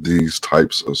these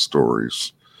types of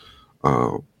stories.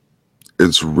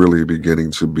 It's really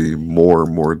beginning to be more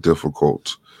and more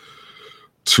difficult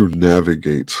to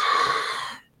navigate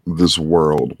this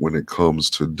world when it comes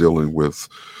to dealing with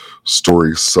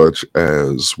stories such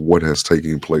as what has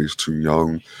taken place to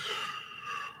young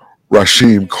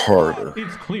Rasheem Carter.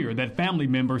 It's clear that family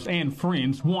members and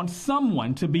friends want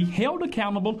someone to be held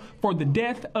accountable for the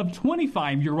death of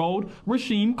 25-year-old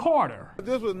Rasheem Carter.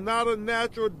 This was not a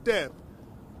natural death.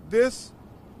 This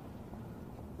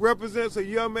represents a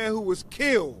young man who was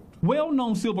killed.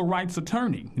 Well-known civil rights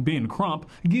attorney Ben Crump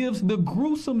gives the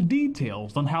gruesome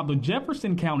details on how the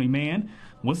Jefferson County man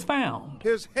was found.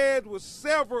 His head was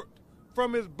severed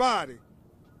from his body.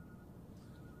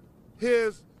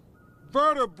 His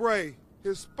vertebrae,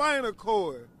 his spinal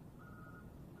cord,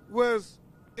 was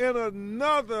in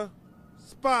another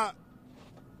spot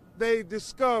they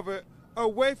discovered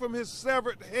away from his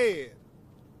severed head.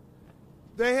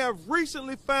 They have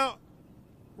recently found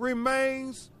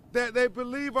remains that they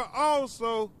believe are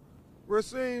also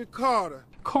Rasheem Carter.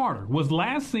 Carter was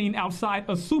last seen outside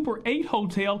a Super 8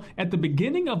 hotel at the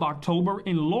beginning of October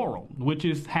in Laurel, which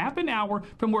is half an hour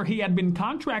from where he had been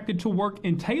contracted to work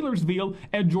in Taylorsville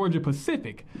at Georgia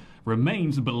Pacific.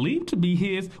 Remains believed to be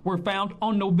his were found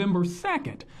on November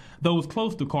 2nd. Those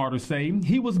close to Carter say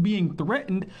he was being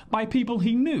threatened by people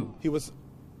he knew. He was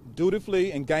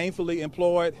dutifully and gainfully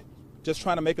employed, just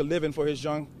trying to make a living for his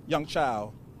young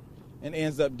child, and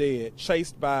ends up dead,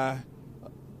 chased by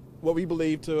what we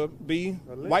believe to be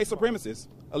white supremacists,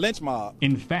 a lynch mob.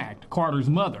 In fact, Carter's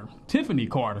mother, Tiffany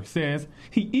Carter, says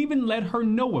he even let her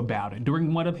know about it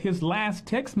during one of his last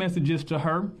text messages to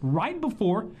her right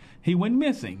before he went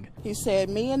missing. He said,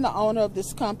 me and the owner of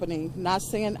this company not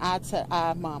seeing eye to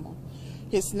eye, mama.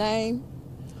 His name,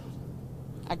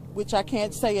 which I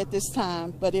can't say at this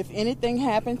time, but if anything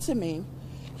happened to me,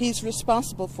 he's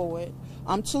responsible for it.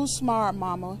 I'm too smart,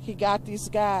 mama. He got these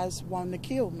guys wanting to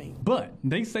kill me. But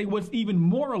they say what's even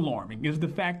more alarming is the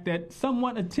fact that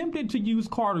someone attempted to use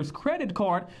Carter's credit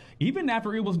card even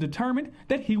after it was determined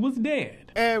that he was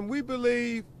dead. And we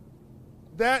believe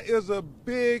that is a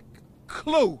big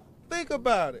clue. Think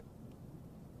about it.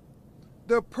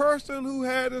 The person who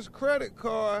had his credit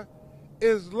card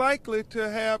is likely to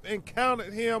have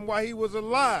encountered him while he was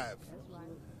alive.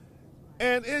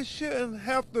 And it shouldn't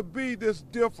have to be this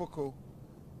difficult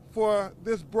for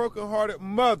this broken-hearted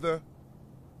mother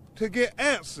to get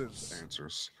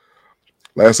answers.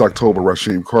 Last October,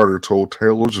 Rasheem Carter told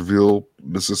Taylorsville,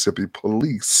 Mississippi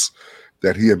police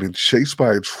that he had been chased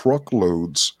by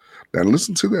truckloads. Now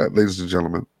listen to that, ladies and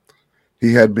gentlemen.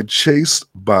 He had been chased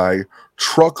by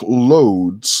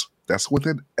truckloads, that's with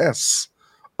an S,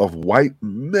 of white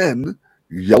men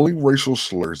yelling racial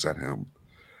slurs at him.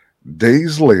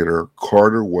 Days later,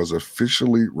 Carter was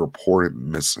officially reported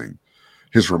missing.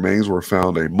 His remains were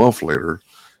found a month later,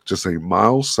 just a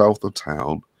mile south of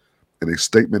town. In a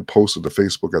statement posted to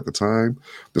Facebook at the time,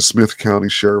 the Smith County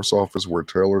Sheriff's Office, where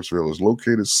Taylorsville is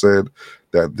located, said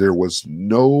that there was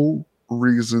no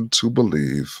reason to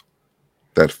believe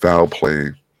that foul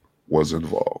play was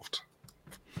involved.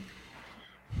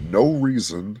 No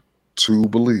reason to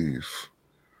believe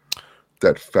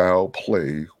that foul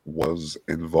play was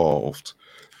involved.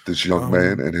 This young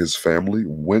man and his family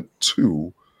went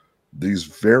to these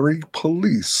very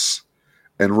police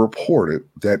and reported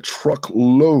that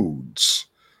truckloads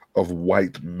of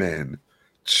white men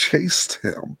chased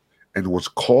him and was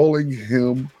calling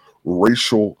him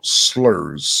racial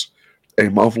slurs. A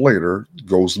month later,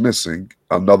 goes missing.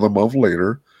 Another month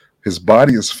later, his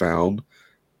body is found.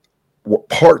 What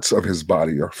parts of his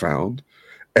body are found,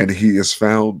 and he is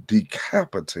found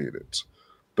decapitated.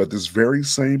 But this very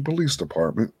same police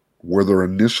department, where their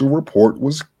initial report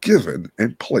was given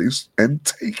and placed and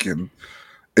taken,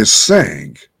 is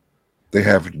saying they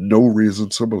have no reason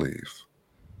to believe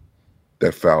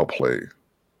that foul play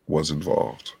was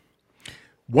involved.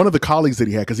 One of the colleagues that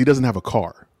he had, because he doesn't have a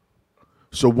car,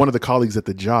 so one of the colleagues at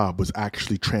the job was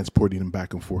actually transporting him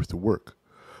back and forth to work.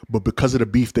 But because of the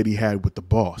beef that he had with the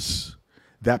boss,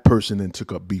 that person then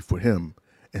took up beef with him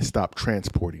and stopped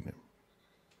transporting him,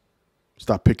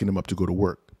 stopped picking him up to go to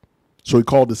work. So he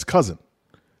called his cousin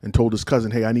and told his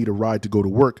cousin, hey, I need a ride to go to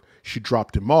work. She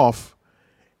dropped him off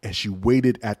and she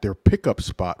waited at their pickup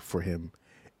spot for him,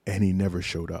 and he never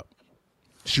showed up.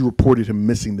 She reported him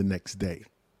missing the next day.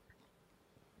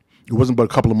 It wasn't but a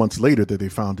couple of months later that they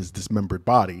found his dismembered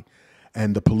body,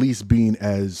 and the police, being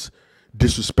as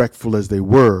disrespectful as they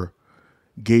were,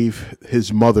 gave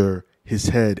his mother his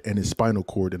head and his spinal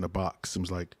cord in a box. It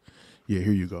was like, yeah,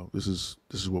 here you go. This is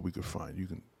what we could find. You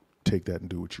can take that and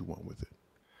do what you want with it.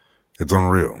 It's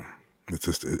unreal. It's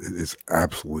just, it's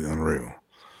absolutely unreal.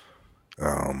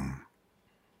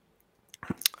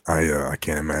 I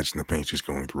can't imagine the pain she's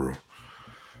going through,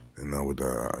 and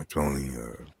I can only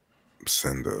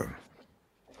send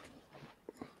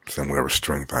whatever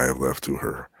strength I have left to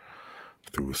her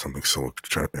through something so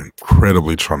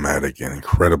incredibly traumatic and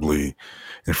incredibly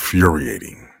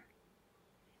infuriating.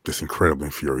 Just incredibly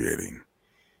infuriating.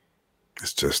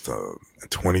 It's just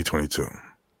 2022.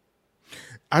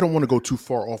 I don't want to go too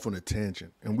far off on a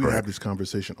tangent, and we have this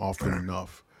conversation often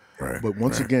enough. Right. But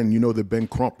once again, you know that Ben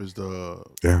Crump is the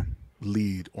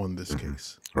lead on this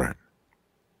case. Right.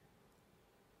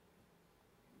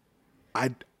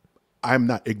 I'm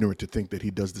not ignorant to think that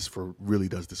he really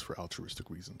does this for altruistic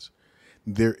reasons.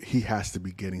 He has to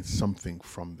be getting something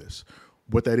from this.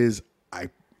 What that is, I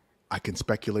can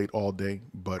speculate all day,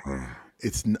 but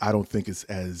I don't think it's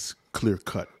as clear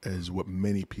cut as what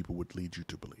many people would lead you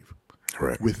to believe.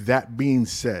 Right. With that being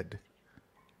said,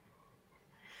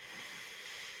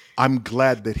 I'm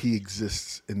glad that he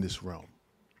exists in this realm,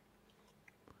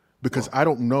 because I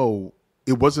don't know.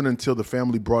 It wasn't until the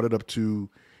family brought it up to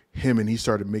him and he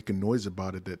started making noise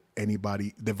about it that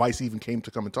the Vice even came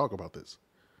to come and talk about this.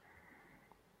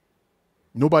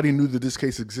 Nobody knew that this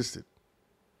case existed.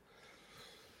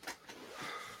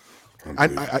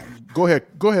 Go ahead,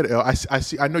 El. I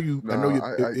see. I know you.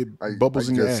 It bubbles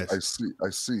in your ass.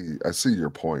 I see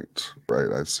your point,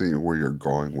 right? I see where you're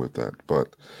going with that,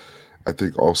 but I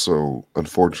think also,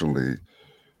 unfortunately,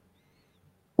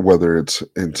 whether it's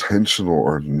intentional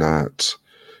or not,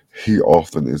 he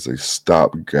often is a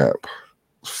stopgap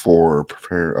for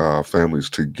families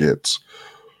to get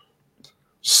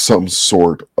some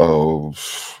sort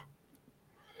of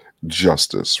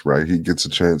justice, right? He gets a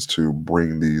chance to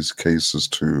bring these cases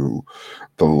to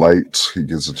the light. He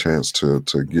gets a chance to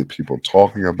get people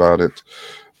talking about it.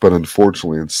 But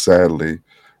unfortunately and sadly,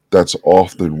 that's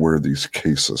often where these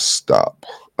cases stop.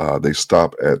 They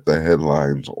stop at the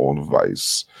headlines on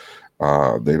Vice.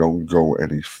 They don't go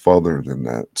any further than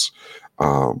that.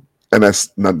 And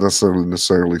that's not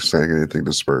necessarily saying anything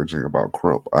disparaging about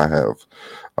Crump. I have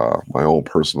my own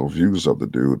personal views of the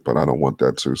dude, but I don't want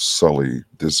that to sully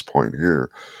this point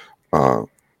here. I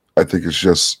think it's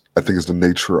the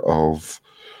nature of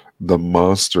the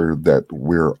monster that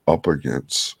we're up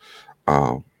against.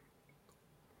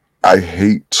 I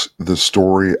hate the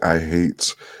story.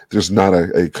 There's not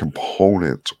a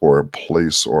component or a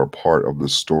place or a part of the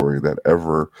story that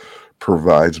ever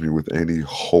provides me with any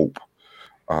hope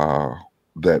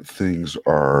that things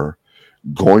are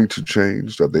going to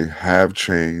change, that they have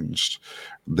changed,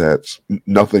 that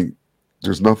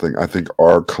there's nothing. I think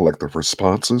our collective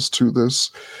responses to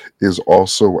this is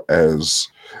also as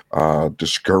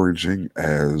discouraging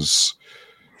as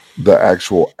the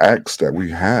actual acts that we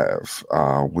have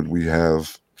when we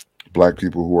have Black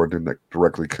people who are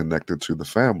directly connected to the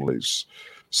families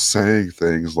saying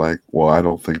things like, well, I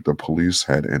don't think the police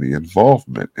had any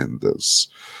involvement in this.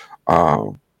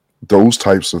 Those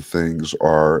types of things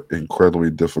are incredibly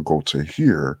difficult to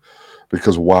hear,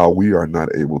 because while we are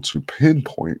not able to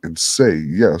pinpoint and say,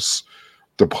 yes,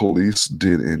 the police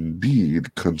did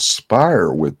indeed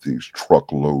conspire with these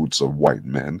truckloads of white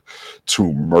men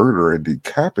to murder and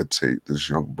decapitate this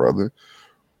young brother.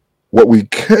 What we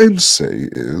can say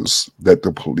is that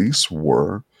the police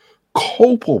were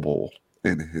culpable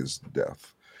in his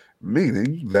death,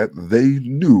 meaning that they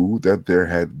knew that there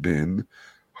had been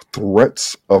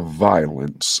threats of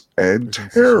violence and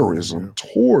terrorism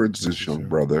towards this young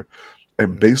brother.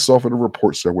 And based off of the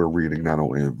reports that we're reading, not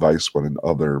only in Vice, but in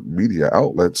other media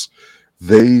outlets,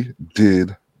 they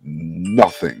did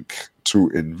nothing to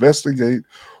investigate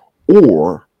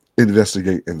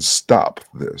and stop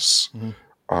this.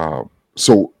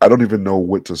 So I don't even know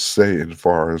what to say as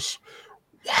far as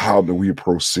how do we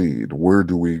proceed? Where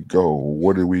do we go?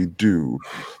 What do we do?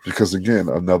 Because again,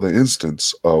 another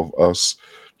instance of us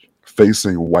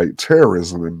facing white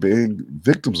terrorism and being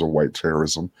victims of white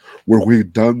terrorism where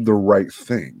we've done the right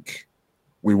thing.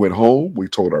 We went home, we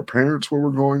told our parents what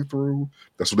we're going through.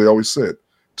 That's what they always said.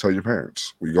 Tell your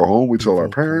parents. We go home, we tell our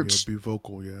parents. Be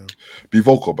vocal, Be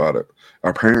vocal about it.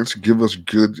 Our parents give us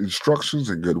good instructions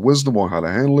and good wisdom on how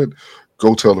to handle it.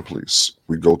 Go tell the police.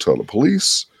 We go tell the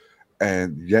police,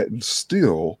 and yet and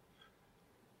still,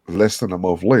 less than a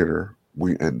month later,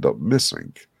 we end up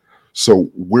missing.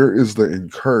 So where is the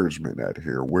encouragement at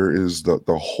here? Where is the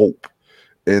hope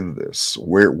in this?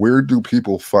 Where do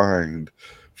people find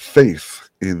faith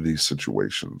in these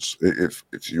situations? If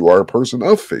you are a person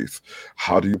of faith,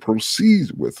 how do you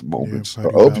proceed with moments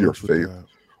of your faith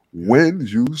when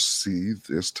you see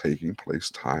this taking place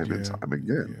time and time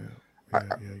again?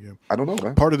 I don't know,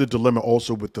 man. Part of the dilemma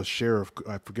also with the sheriff,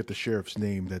 I forget the sheriff's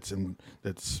name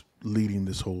that's leading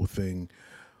this whole thing,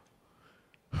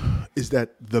 is that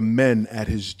the men at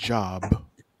his job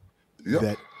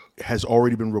that has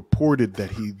already been reported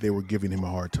that they were giving him a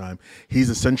hard time. He's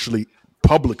essentially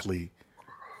publicly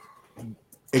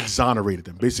exonerated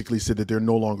them, basically said that they're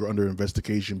no longer under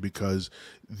investigation because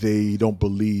they don't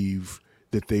believe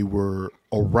that they were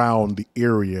around the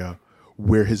area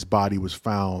where his body was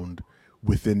found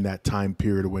within that time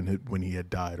period when he had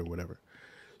died or whatever.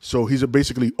 So he's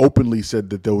basically openly said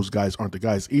that those guys aren't the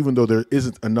guys, even though there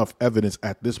isn't enough evidence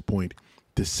at this point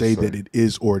to say that it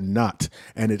is or not,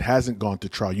 and it hasn't gone to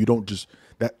trial. You don't just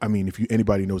that. I mean, if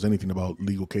anybody knows anything about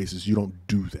legal cases, you don't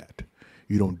do that.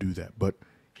 You don't do that. But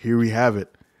here we have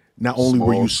it. Not only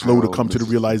were you slow to come to the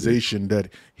realization that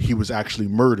he was actually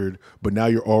murdered, but now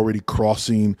you're already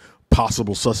crossing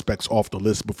possible suspects off the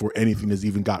list before anything has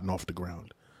even gotten off the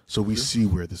ground. So we see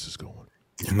where this is going.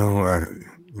 You know, it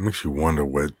makes you wonder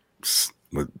what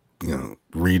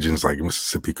regions like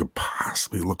Mississippi could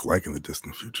possibly look like in the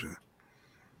distant future.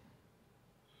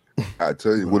 I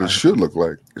tell you what it should look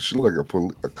like. It should look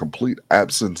like a complete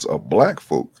absence of black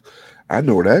folk. I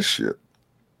know that shit.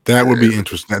 That would be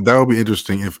interesting. That would be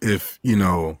interesting if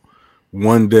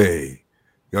one day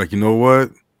you're like, you know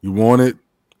what? You want it?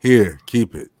 Here,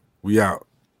 keep it. We out.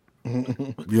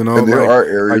 And there are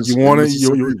areas you want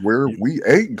where we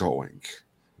ain't going.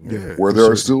 Yeah, where there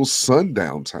are still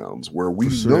sundown towns where we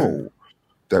know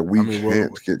that we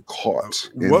can't get caught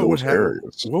in those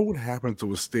areas. What would happen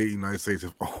to a state in the United States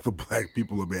if all the black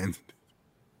people abandoned it?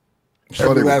 Oh,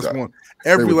 Every last one.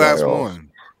 Every last one.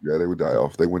 Yeah, they would die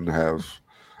off. They wouldn't have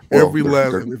every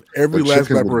last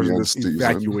black person is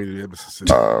evacuated in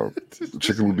Mississippi. The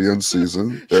chicken would be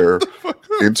unseasoned. Their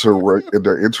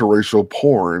interracial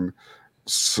porn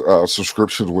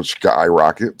subscriptions would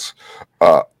skyrocket.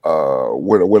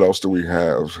 What else do we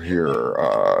have here?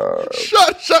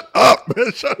 Shut up,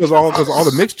 man! Because all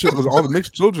the mixed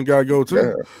children gotta go too.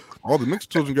 Yeah. All the mixed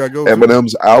children gotta go.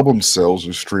 Eminem's album sales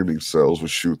and streaming sales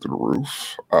would shoot through the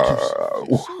roof.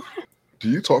 Do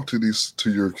you talk to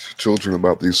your children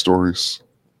about these stories?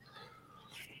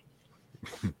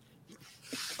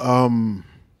 No.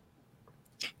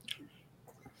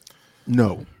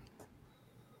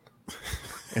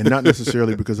 And not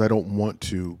necessarily because I don't want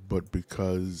to, but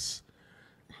because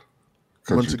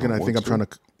once again, I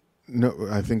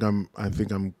think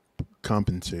I'm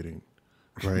compensating,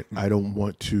 right? I don't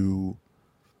want to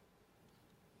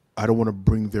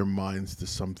bring their minds to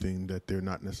something that they're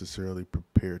not necessarily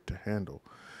prepared to handle.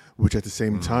 Which at the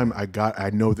same time, I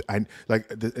know that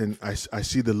I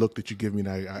see the look that you give me, and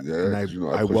I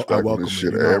welcome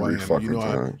it. Every fucking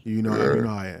time.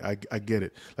 I get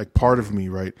it. Like part of me,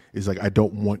 right, is like I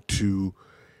don't want to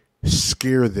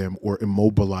scare them or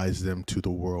immobilize them to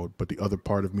the world, but the other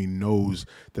part of me knows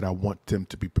that I want them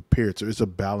to be prepared. So it's a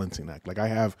balancing act. Like I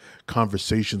have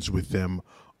conversations with them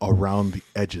around the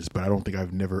edges, but I don't think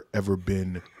I've never ever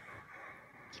been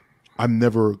I'm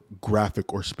never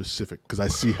graphic or specific because I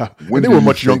see how When they do were you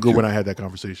much think younger when I had that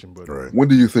conversation. But When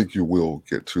do you think you will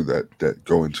get to that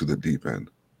go into the deep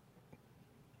end?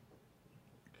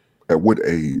 At what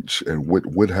age and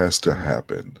what has to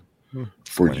happen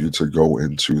for you to go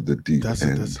into the deep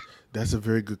end? That's a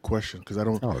very good question because I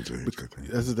don't.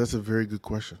 That's a very good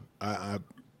question. I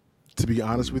to be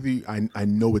honest with you, I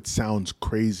know it sounds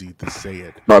crazy to say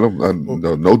it.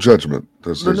 No judgment.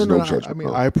 There's no judgment. I mean,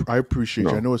 I appreciate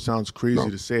you. I know it sounds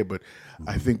crazy to say it, but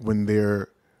I think when they're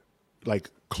like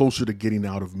closer to getting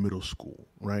out of middle school,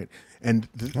 right? And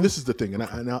this is the thing,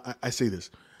 and I say this.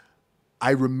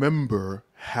 I remember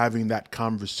having that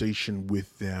conversation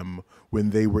with them when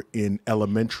they were in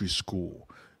elementary school,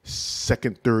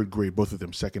 second, third grade, both of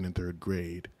them second and third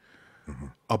grade,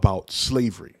 about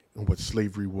slavery and what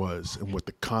slavery was and what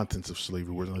the contents of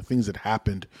slavery were and the things that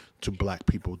happened to black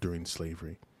people during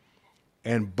slavery.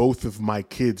 And both of my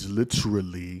kids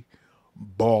literally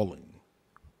bawling.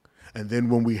 And then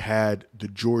when we had the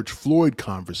George Floyd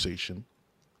conversation,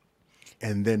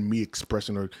 and then me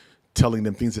expressing or telling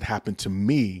them things that happened to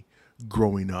me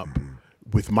growing up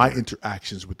with my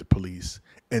interactions with the police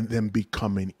and them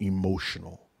becoming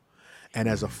emotional. And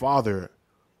as a father,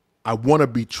 I want to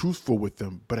be truthful with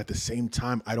them, but at the same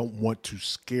time, I don't want to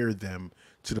scare them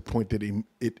to the point that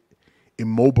it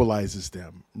immobilizes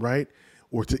them, right?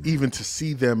 Or to even to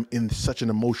see them in such an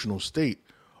emotional state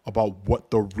about what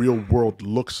the real world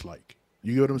looks like.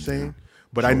 You get what I'm saying?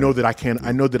 But I know that I can't.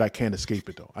 I know that I can't escape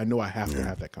it, though. I know I have to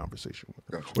have that conversation with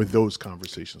them, or those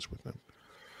conversations with them.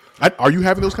 Are you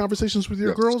having those conversations with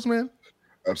your girls, man?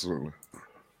 Absolutely.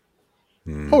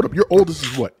 Hold up, your oldest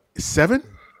is what? 7,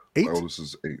 8? My oldest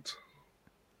is 8.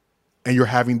 And you're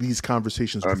having these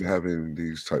conversations with them? I'm having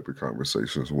these type of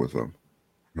conversations with them.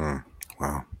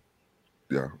 Wow.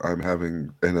 Yeah, I'm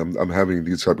having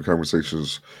these type of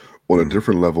conversations on a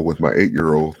different level with my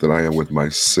 8-year-old than I am with my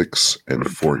 6 and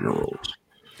 4-year-olds.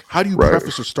 How do you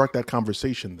preface or start that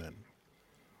conversation then?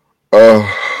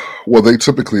 Well, they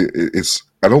typically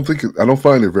I don't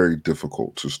find it very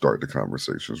difficult to start the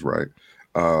conversations, right?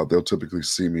 They'll typically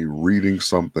see me reading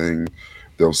something,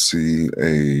 they'll see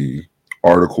a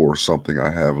article or something I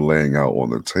have laying out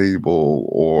on the table,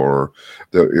 or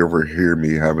they'll ever hear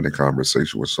me having a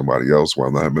conversation with somebody else while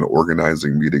I'm having an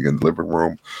organizing meeting in the living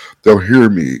room. They'll hear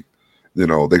me,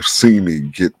 they've seen me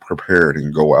get prepared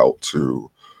and go out to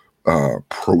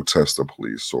protest the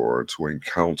police or to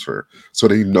encounter, so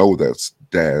they know that's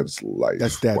dad's life.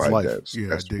 That's dad's life.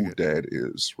 That's who dad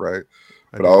is, right?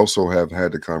 I But I also have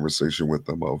had the conversation with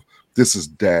them of, this is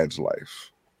dad's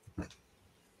life.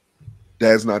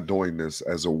 Dad's not doing this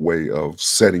as a way of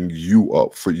setting you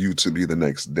up for you to be the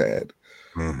next dad.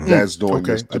 Dad's doing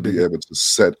this to be able to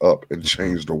set up and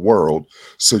change the world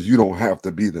so you don't have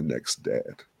to be the next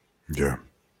dad. Yeah.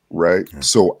 Right?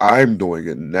 So I'm doing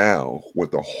it now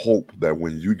with the hope that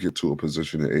when you get to a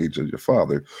position and age of your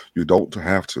father, you don't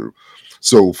have to.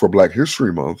 So for Black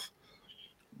History Month,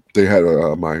 they had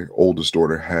my oldest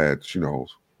daughter had,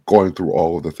 going through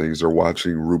all of the things. They're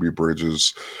watching Ruby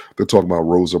Bridges. They're talking about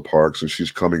Rosa Parks, and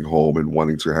she's coming home and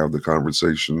wanting to have the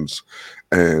conversations.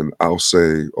 And I'll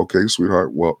say, okay,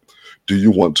 sweetheart, well, do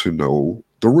you want to know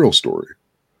the real story?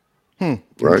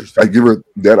 Right? I give her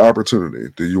that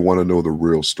opportunity. Do you want to know the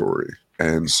real story?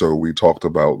 And so we talked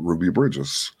about Ruby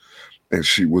Bridges, and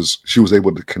she was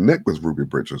able to connect with Ruby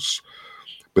Bridges.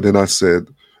 But then I said,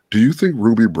 do you think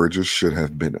Ruby Bridges should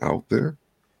have been out there?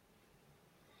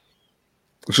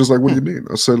 She's like, what do you mean?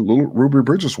 I said, little Ruby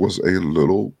Bridges was a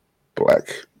little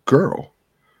Black girl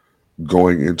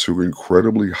going into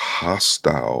incredibly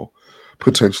hostile,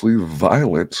 potentially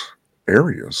violent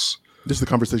areas. This is the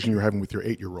conversation you're having with your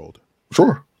 8-year-old.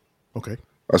 Sure. Okay.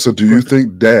 I said, do you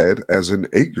think dad, as an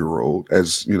 8-year-old,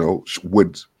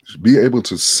 would be able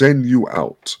to send you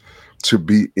out to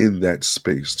be in that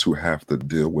space to have to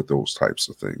deal with those types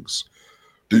of things?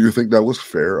 Do you think that was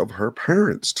fair of her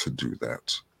parents to do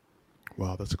that?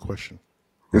 Wow, that's a question.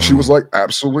 And she was like,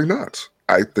 absolutely not.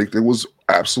 I think it was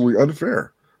absolutely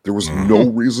unfair. There was no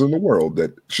reason in the world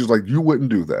that she's like, you wouldn't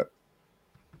do that.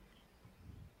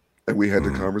 And we had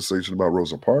the conversation about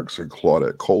Rosa Parks and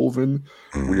Claudette Colvin.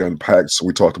 We unpacked, so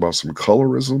we talked about some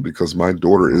colorism, because my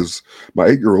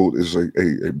 8-year-old is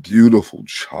a beautiful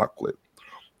chocolate,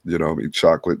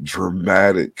 chocolate,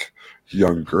 dramatic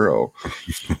young girl.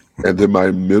 And then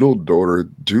my middle daughter,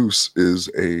 Deuce,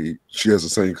 she has the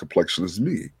same complexion as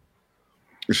me.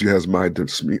 She has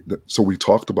so we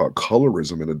talked about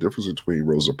colorism and the difference between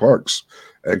Rosa Parks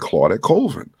and Claudette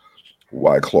Colvin.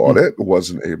 Why Claudette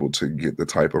wasn't able to get the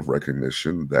type of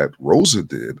recognition that Rosa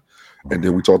did, And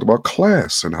then we talked about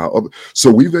class and how other.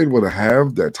 So we've been able to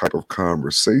have that type of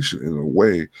conversation in a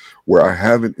way where I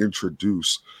haven't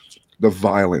introduced the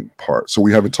violent part. So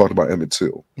we haven't talked about Emmett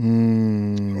Till.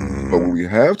 But what we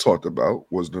have talked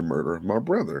about was the murder of my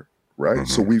brother, right?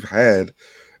 So we've had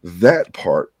that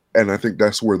part. And I think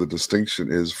that's where the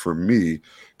distinction is for me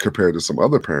compared to some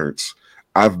other parents.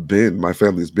 My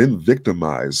family's been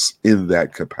victimized in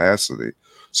that capacity.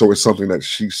 So it's something that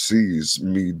she sees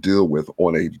me deal with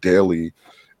on a daily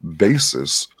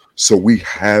basis. So we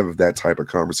have that type of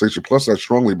conversation. Plus, I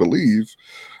strongly believe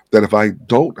that if I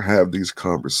don't have these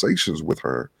conversations with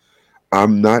her,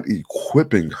 I'm not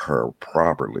equipping her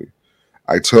properly.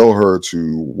 I tell her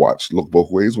to look both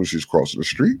ways when she's crossing the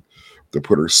street, to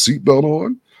put her seatbelt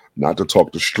on, not to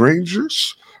talk to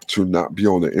strangers, to not be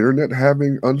on the internet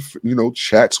having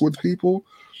chats with people.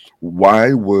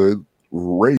 Why would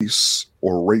race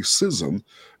or racism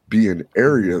be an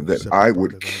area that I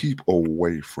would keep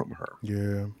away from her?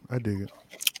 Yeah, I dig it.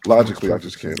 Logically, I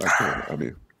just can't. I can't. I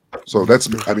mean, so that's,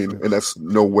 and that's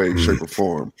no way, shape, or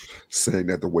form saying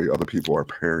that the way other people are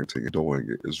parenting and doing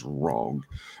it is wrong,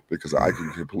 because I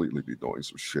can completely be doing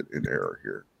some shit in error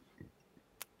here.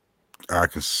 I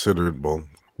consider it, well,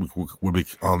 would be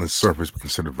on the surface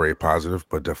considered very positive,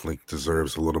 but definitely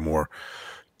deserves a little more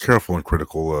careful and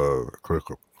critical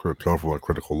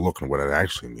look at what it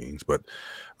actually means. But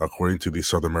according to the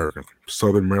Southern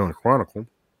Maryland Chronicle,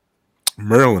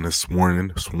 Maryland is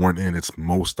sworn in its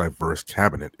most diverse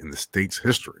cabinet in the state's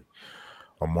history.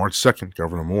 On March 2nd,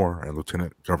 Governor Moore and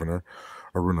Lieutenant Governor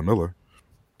Aruna Miller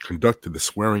conducted the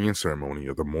swearing-in ceremony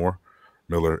of the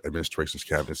Moore-Miller administration's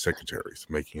cabinet secretaries,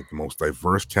 making it the most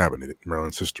diverse cabinet in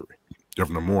Maryland's history.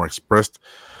 Governor Moore expressed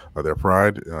their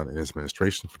pride in his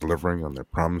administration for delivering on their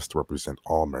promise to represent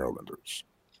all Marylanders.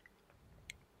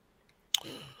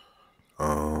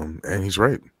 And he's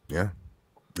right. Yeah,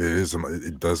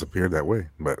 it does appear that way.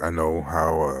 But I know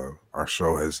how our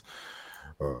show's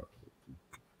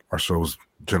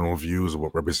general views of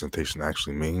what representation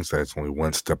actually means. That it's only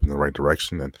one step in the right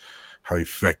direction, and how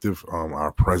effective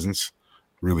our presence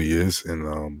really is in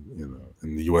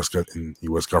the U.S.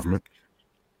 government.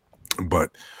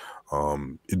 But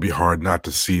it'd be hard not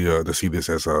to see this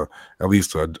as at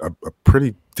least a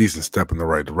pretty decent step in the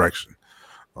right direction.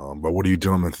 But what do you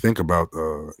gentlemen think about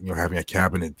having a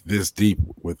cabinet this deep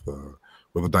with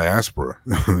a diaspora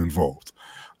involved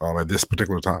at this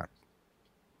particular time?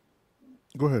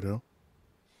 Go ahead, Al.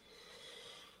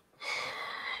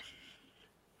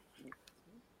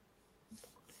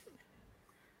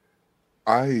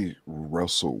 I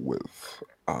wrestle with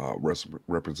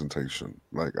representation.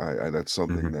 Like that's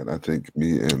something that I think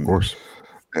me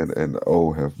and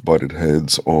O have butted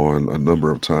heads on a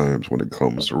number of times when it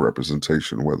comes to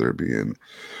representation, whether it be in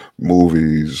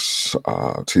movies,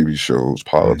 TV shows,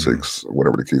 politics,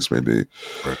 whatever the case may be.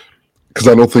 Because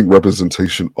I don't think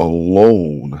representation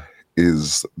alone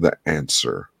is the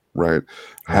answer, right?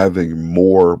 Having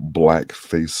more Black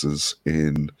faces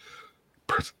in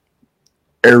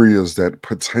areas that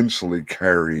potentially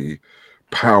carry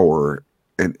power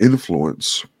and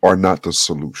influence are not the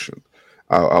solution.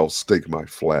 I'll stake my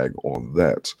flag on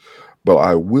that. But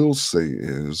I will say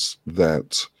is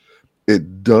that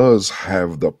it does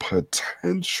have the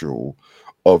potential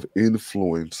of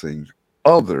influencing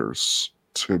others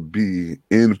to be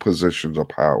in positions of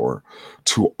power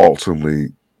to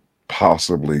ultimately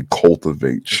possibly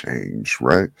cultivate change,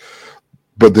 right?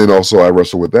 But then also I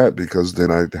wrestle with that, because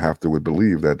then I have to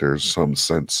believe that there's some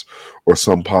sense or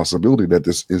some possibility that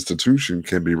this institution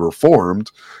can be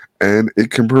reformed and it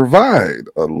can provide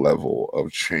a level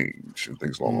of change and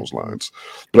things along those lines.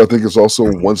 But I think it's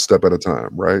also one step at a time,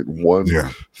 right? One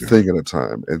thing at a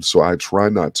time. And so I try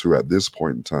not to, at this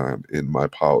point in time in my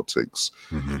politics,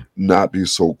 not be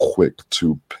so quick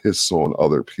to piss on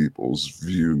other people's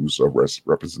views of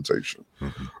representation.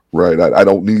 Right. I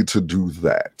don't need to do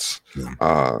that.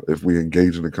 If we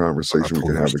engage in a conversation, we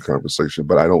can have the conversation,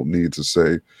 but I don't need to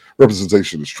say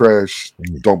representation is trash.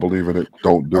 Don't believe in it.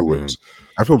 Don't do it.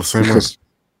 I feel the same way.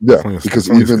 Yeah, because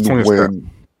even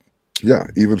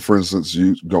for instance,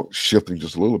 you go shifting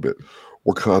just a little bit,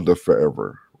 Wakanda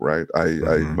Forever, right?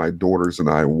 My daughters and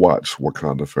I watch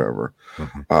Wakanda Forever.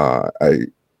 I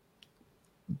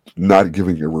not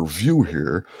giving a review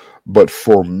here, but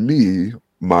for me,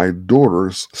 my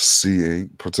daughters seeing,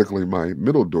 particularly my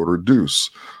middle daughter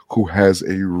Deuce, who has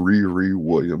a Riri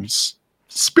Williams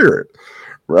spirit,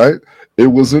 right? It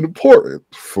was important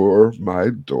for my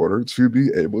daughter to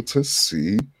be able to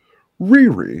see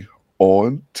Riri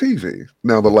on TV.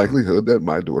 Now, the likelihood that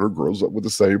my daughter grows up with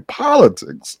the same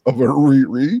politics of a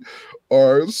Riri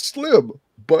are slim,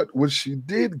 But what she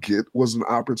did get was an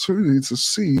opportunity to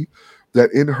see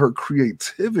that in her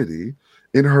creativity,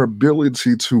 in her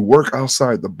ability to work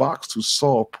outside the box to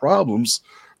solve problems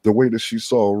the way that she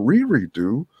saw Riri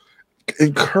do,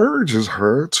 encourages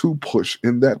her to push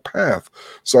in that path.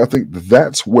 So I think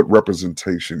that's what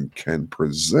representation can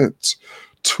present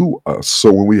to us.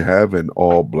 So when we have an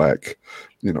all black,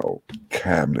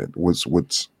 cabinet, what's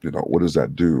what does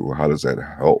that do? How does that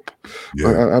help?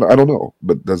 I don't know,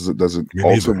 but does it Me neither.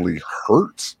 ultimately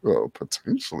hurt? Well,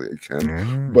 potentially it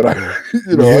can, but Yeah, I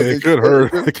think it could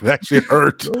hurt. It could actually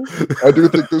hurt. I do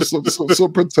think there's some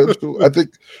potential. I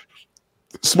think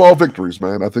small victories,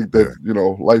 man. I think that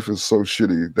life is so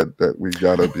shitty that we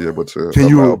gotta be able to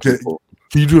allow people.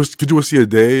 Can you see a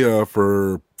day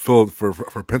for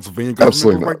Pennsylvania governor?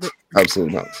 Absolutely not.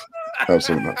 Absolutely not.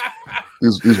 Absolutely not.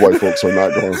 These white folks are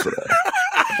not going for that.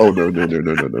 Oh no, brother.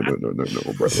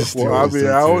 Well,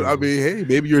 I mean, hey,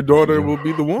 maybe your daughter will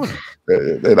be the one.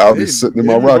 And I'll be sitting in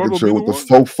my rocking chair with the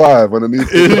 4-5 underneath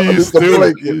the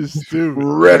blanket,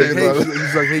 ready.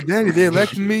 He's like, hey, Daddy, they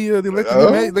elected me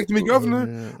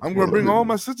governor. I'm gonna bring all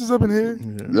my sisters up in here.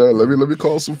 Yeah, let me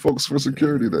call some folks for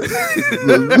security then.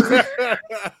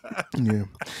 Yeah,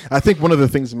 I think one of the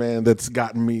things, man, that's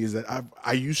gotten me is that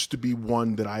I used to be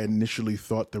one that I initially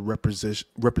thought the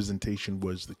representation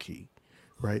was the key,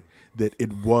 right? That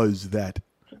it was that,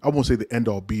 I won't say the end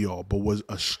all be all, but was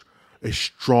a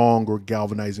strong or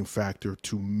galvanizing factor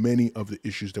to many of the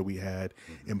issues that we had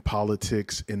in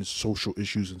politics and social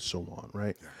issues and so on,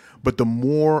 right? But the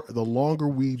longer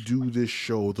we do this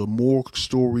show, the more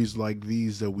stories like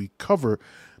these that we cover,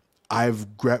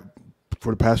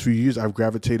 for the past few years, I've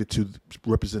gravitated to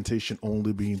representation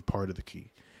only being part of the key,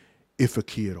 if a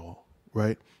key at all,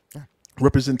 right? Yeah.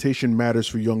 Representation matters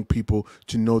for young people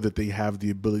to know that they have the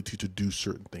ability to do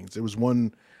certain things. There was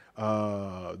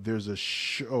there's a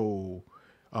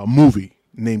movie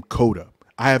named Coda.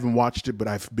 I haven't watched it, but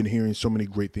I've been hearing so many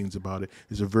great things about it.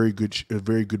 It's a very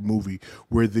good movie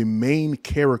where the main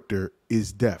character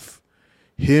is deaf.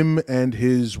 Him and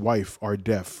his wife are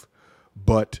deaf,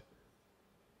 but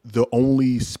the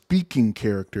only speaking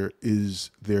character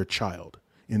is their child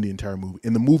in the entire movie.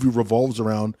 And the movie revolves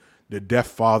around the deaf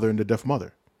father and the deaf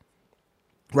mother.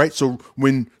 Right? So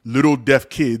when little deaf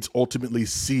kids ultimately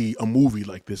see a movie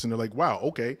like this and they're like, wow,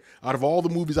 okay, out of all the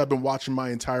movies I've been watching my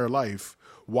entire life,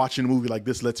 watching a movie like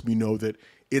this lets me know that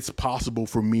it's possible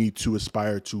for me to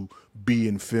aspire to be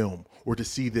in film, or to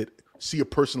see a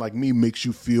person like me makes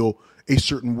you feel a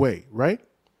certain way, right?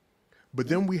 But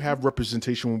then we have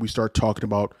representation when we start talking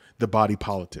about the body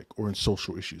politic or in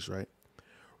social issues, right?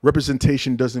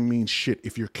 Representation doesn't mean shit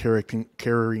if you're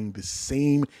carrying the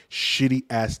same shitty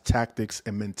ass tactics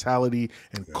and mentality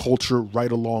and culture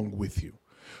right along with you.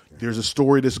 There's a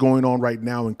story that's going on right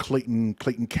now in Clayton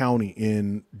County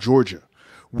in Georgia,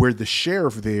 where the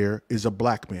sheriff there is a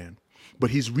black man,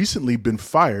 but he's recently been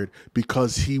fired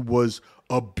because he was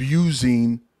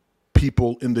abusing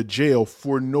people in the jail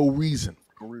for no reason.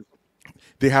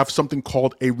 They have something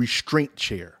called a restraint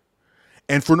chair.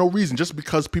 And for no reason, just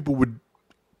because people would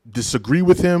disagree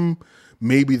with him,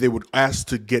 maybe they would ask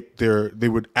to get they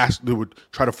would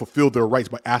try to fulfill their rights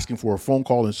by asking for a phone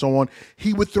call and so on.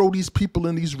 He would throw these people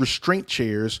in these restraint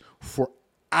chairs for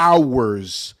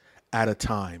hours at a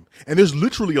time. And there's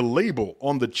literally a label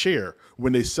on the chair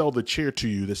when they sell the chair to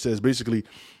you that says basically,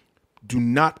 do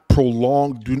not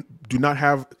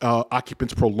have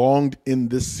occupants prolonged in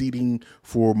this seating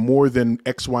for more than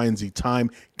X, Y, and Z time.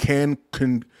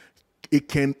 It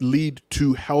can lead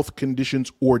to health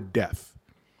conditions or death.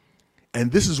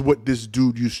 And this is what this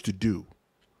dude used to do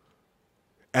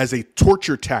as a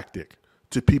torture tactic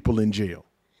to people in jail.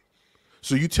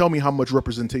 So you tell me how much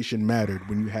representation mattered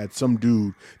when you had some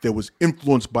dude that was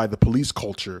influenced by the police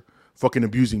culture fucking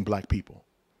abusing black people.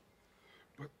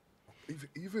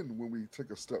 Even when we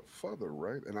take a step further,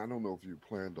 right? And I don't know if you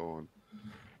planned on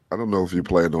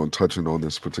touching on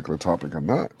this particular topic or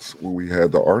not. When we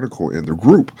had the article in the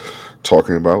group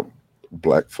talking about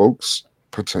black folks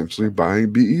potentially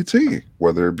buying BET,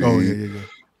 whether it be, you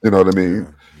know what I mean?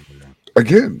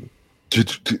 Again,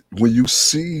 when you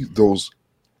see those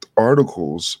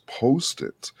articles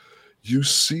posted, you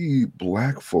see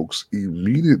black folks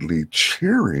immediately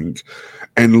cheering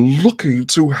and looking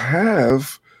to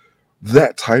have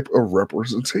that type of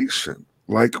representation.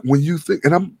 Like when you think,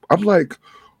 and I'm like,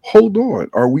 hold on,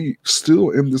 are we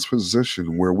still in this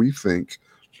position where we think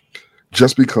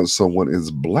just because someone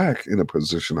is black in a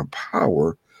position of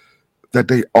power that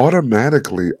they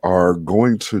automatically are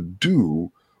going to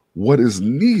do what is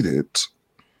needed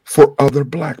for other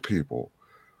black people?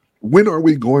 When are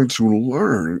we going to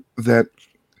learn that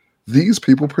these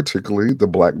people, particularly the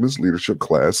Black men's leadership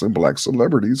class and Black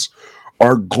celebrities,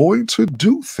 are going to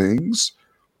do things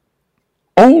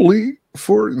only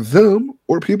for them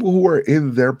or people who are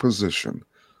in their position.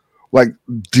 Like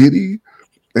Diddy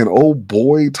and old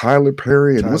boy Tyler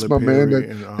Perry, and what's my man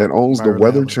that owns the Byron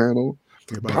Weather Allen. Channel?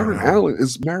 Yeah, Byron Allen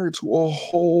is married to a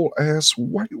whole ass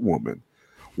white woman.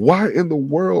 Why in the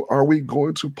world are we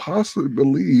going to possibly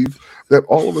believe that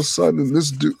all of a sudden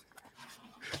this dude,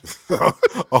 a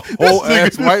whole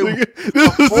ass white woman,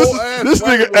 this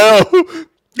nigga L.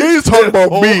 He's talking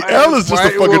about me. L is just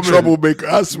a fucking troublemaker.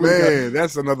 I swear. Man,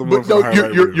 that's another one. But no,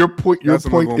 your point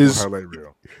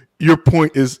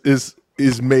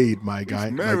is made, my guy.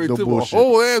 Married no to bullshit. a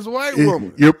whole ass white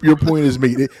woman. Your point is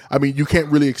made. I mean, you can't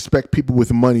really expect people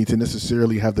with money to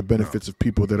necessarily have the benefits of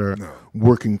people that are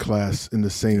working class in the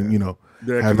same,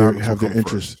 have their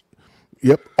interests.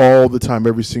 Yep, all the time,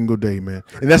 every single day, man.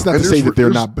 And that's not to say that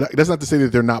they're not black. That's not to say that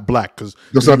they're not black, because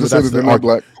that's not to say that they're not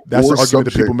black. That's the argument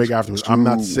that people make afterwards. I'm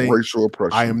not saying racial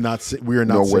oppression. I am not saying we are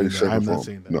not saying that. I'm not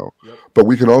saying that. No, but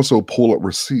we can also pull up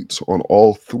receipts on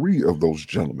all three of those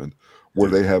gentlemen where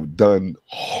they have done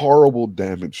horrible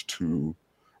damage to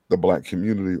the Black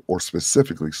community, or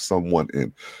specifically someone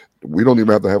in. We don't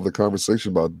even have to have the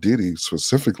conversation about Diddy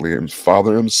specifically and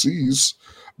Father MC's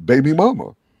baby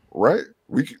mama, right?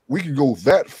 We can go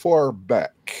that far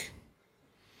back.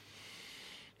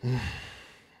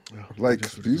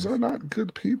 Like, these are not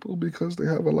good people because they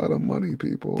have a lot of money,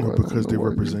 people. No, because they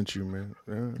represent you, man.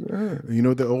 Yeah. You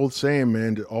know the old saying,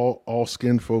 man, that all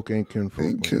skin folk ain't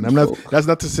kinfolk. And that's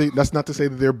not to say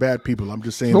that they're bad people. I'm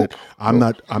just saying that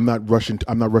I'm not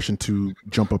rushing to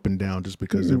jump up and down just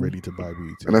because they're ready to buy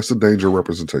weed. And that's the danger of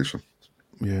representation.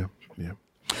 Yeah.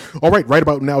 All right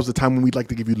about now is the time when we'd like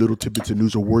to give you little tidbits of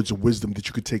news or words of wisdom that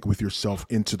you could take with yourself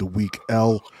into the week.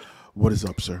 L, what is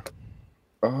up, sir?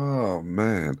 Oh,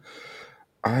 man.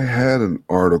 I had an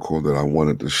article that I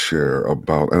wanted to share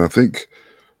about, and I think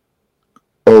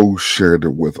O shared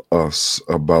it with us,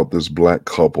 about this Black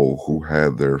couple who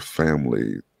had their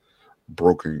family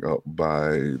broken up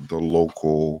by the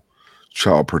local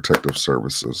Child Protective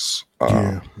Services.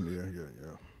 Yeah.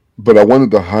 But I wanted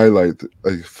to highlight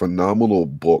a phenomenal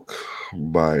book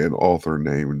by an author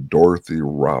named Dorothy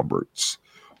Roberts.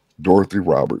 Dorothy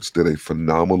Roberts did a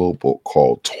phenomenal book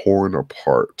called Torn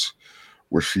Apart,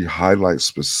 where she highlights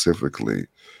specifically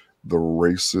the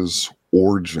racist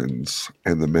origins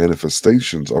and the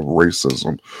manifestations of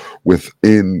racism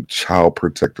within Child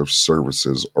Protective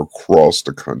Services across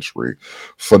the country.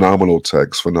 Phenomenal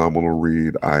text, phenomenal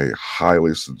read. I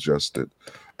highly suggest it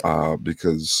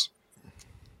because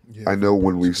I know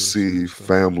when we see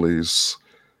families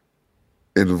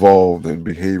involved in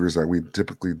behaviors that we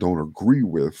typically don't agree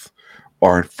with,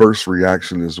 our first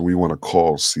reaction is we want to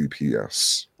call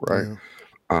CPS, right?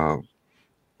 Yeah.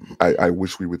 I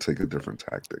wish we would take a different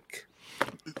tactic.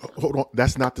 Hold on.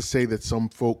 That's not to say that some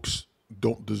folks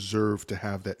don't deserve to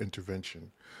have that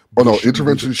intervention. Oh no,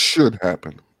 intervention should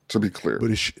happen, to be clear.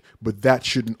 But that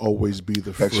shouldn't always be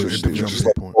the first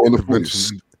jumping point. On the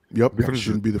police. Yep, that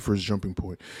shouldn't be the first jumping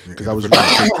point. Because I was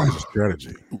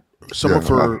strategy.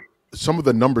 Some of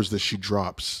the numbers that she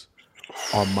drops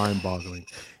are mind-boggling.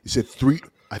 You said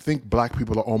I think Black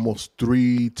people are almost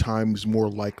 3 times more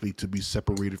likely to be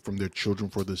separated from their children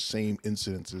for the same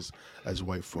incidences as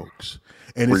white folks.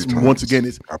 And it's once again,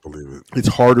 I believe it. It's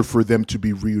harder for them to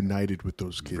be reunited with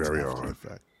those kids. Very after hard. the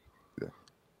fact. Yeah.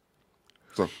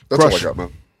 So that's Crush, all I got,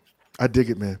 man. I dig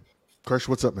it, man. Crush,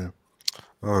 what's up, man?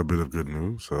 A bit of good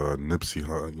news. Nipsey,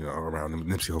 around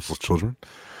Nipsey Hussle's children,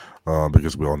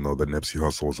 because we all know that Nipsey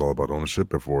Hussle was all about ownership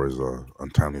before his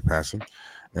untimely passing.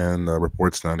 And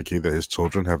reports now indicate that his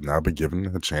children have now been given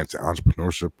a chance at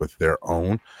entrepreneurship with their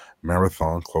own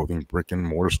Marathon clothing brick and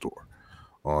mortar store.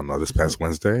 On this past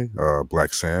Wednesday,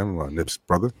 Black Sam, Nip's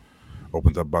brother,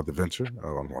 opened up about the venture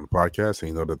on the podcast,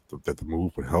 and that the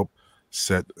move would help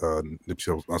set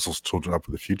Nipsey Hussle's children up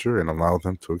for the future and allow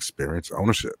them to experience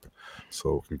ownership.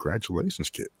 So congratulations,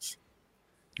 kids.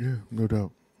 Yeah, no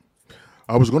doubt.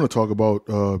 I was going to talk about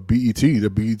the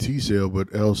BET sale, but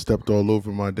L stepped all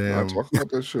over my damn. Talk about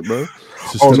that shit, man.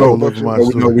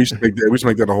 We should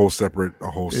make that a whole separate.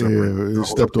 Yeah, it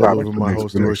stepped all over my whole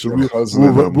story. So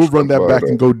we'll run that back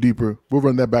and go deeper. We'll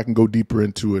run that back and go deeper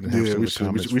into it. And have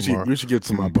we should get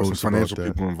some financial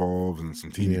people involved and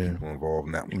some TV people involved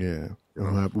in that one.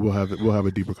 Yeah, we'll have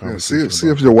a deeper conversation. See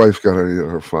if your wife got any of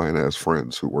her fine ass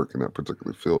friends who work in that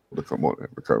particular field to come on and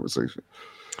have a conversation.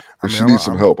 If she needs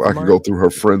some help, I can go through her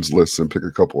friends list and pick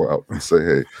a couple out and say,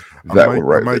 hey, that one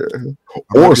right there.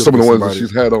 Or some of the ones that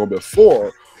she's had on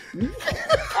before.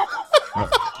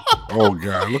 Oh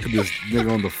God! Look at this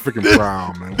nigga on the freaking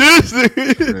prowl, man. This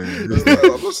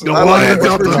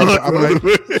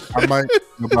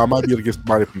I might be able to get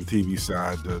somebody from the TV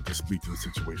side to speak to the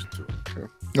situation too.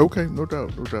 Okay, no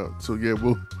doubt. So yeah,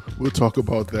 we'll talk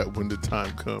about that when the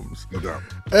time comes. No doubt.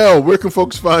 L, where can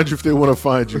folks find you if they want to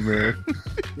find you, man?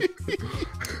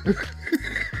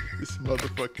 This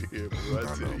motherfucker here, bro. I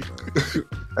tell you.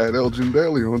 At Elgin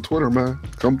Daily on Twitter, man.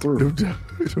 Come through. No doubt.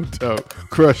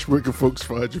 Crush, where can folks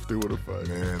find you if they want to find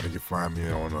you? Man, they can find me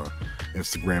on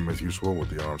Instagram as usual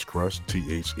with the Orange Crush,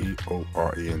 TheOrangKrush.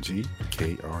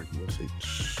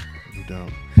 No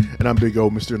doubt. And I'm Big O,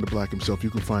 Mr. In the Black himself. You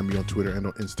can find me on Twitter and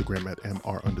on Instagram at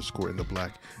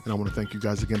MR_InTheBlack. And I want to thank you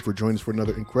guys again for joining us for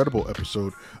another incredible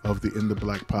episode of the In the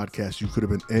Black podcast. You could have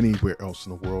been anywhere else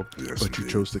in the world, but you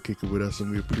chose to kick it with us,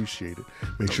 and we appreciate it.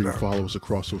 Make sure you follow us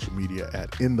across social media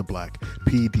at In the Black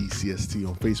PDCST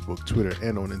on Facebook, Twitter,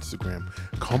 and on Instagram.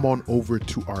 Come on over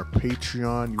to our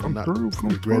Patreon. You will not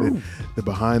regret it. The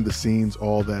behind the scenes,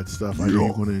 all that stuff. I know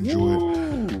you're going to enjoy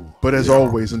it. But as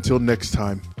always, until next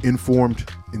time, informed,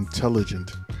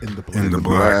 intelligent, in the black. In the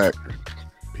black.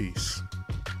 Peace.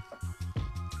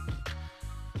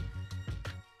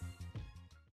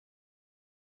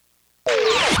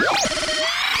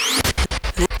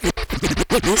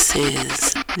 This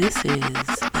is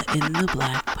the In the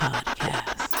Black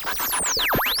podcast.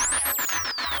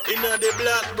 In the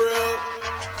black, bro.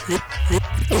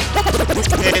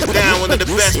 Hands down, one of the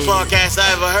best podcasts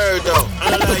I ever heard, though.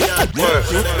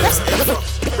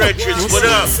 Brethren, what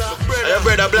up? I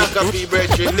brother Black up here,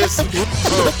 brethren. Listen.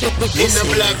 In the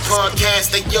Black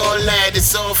podcast, and your lad,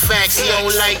 it's all facts. He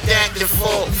don't like that, then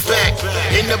fall back.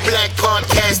 In the Black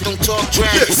podcast, don't talk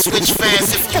trash. Switch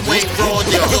fast if you ain't raw,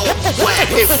 then you're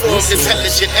whack. Informed,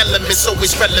 intelligent elements,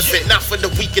 always relevant. Not for the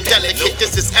weak and delicate.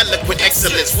 This is eloquent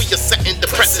excellence. We are setting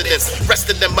the precedence. Rest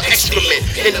of them are excrement.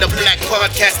 In the Black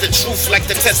podcast, the truth like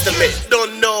the testament.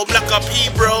 Don't know, Black up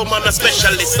here, bro, man, a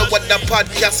specialist. No other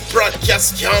podcast,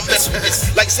 broadcast, can't mess with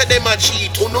this. Like said, them a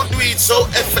cheat, who no do it so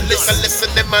effortless. I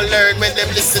listen, them I learn, when them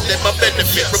listen, them I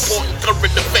benefit. Reporting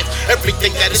current events,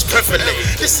 everything that is prevalent.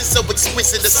 This is so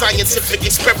exquisite, a scientific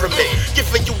experiment.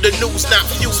 Giving you the news, not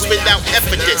views without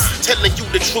evidence. Telling you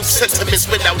the truth, sentiments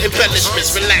without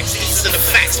embellishments. Relax, these are the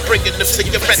facts, bringing them to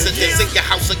your residence. In your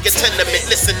house or your tenement,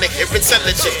 listen to hear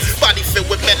intelligence. Body filled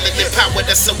with melanin power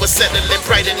that's so unsettling.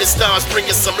 Bright in the stars,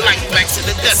 bringing some light back to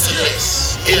the desolate.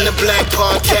 In the Black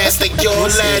podcast, like your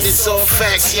lad, it's all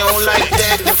facts. You don't like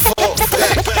that, then fall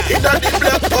back. In the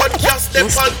Black podcast, they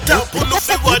on top. Who know if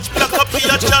you watch Black up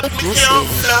here, chat me can't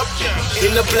flop.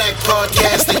 In the Black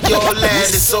podcast, like your lad,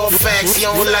 it's all facts.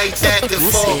 You don't like that, then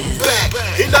fall back.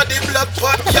 In the Black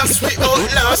podcast, we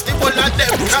outlast. The one of them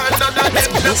can, none of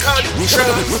them no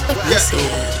contrast.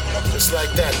 Just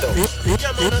like that though.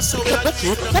 Yeah, man, that's so bad.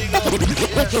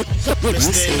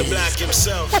 Mr. In the Black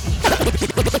himself.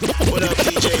 What up,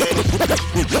 DJ Henry?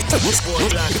 This boy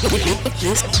Black.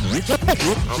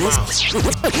 I'm out.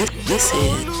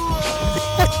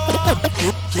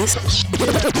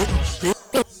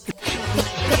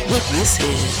 This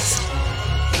is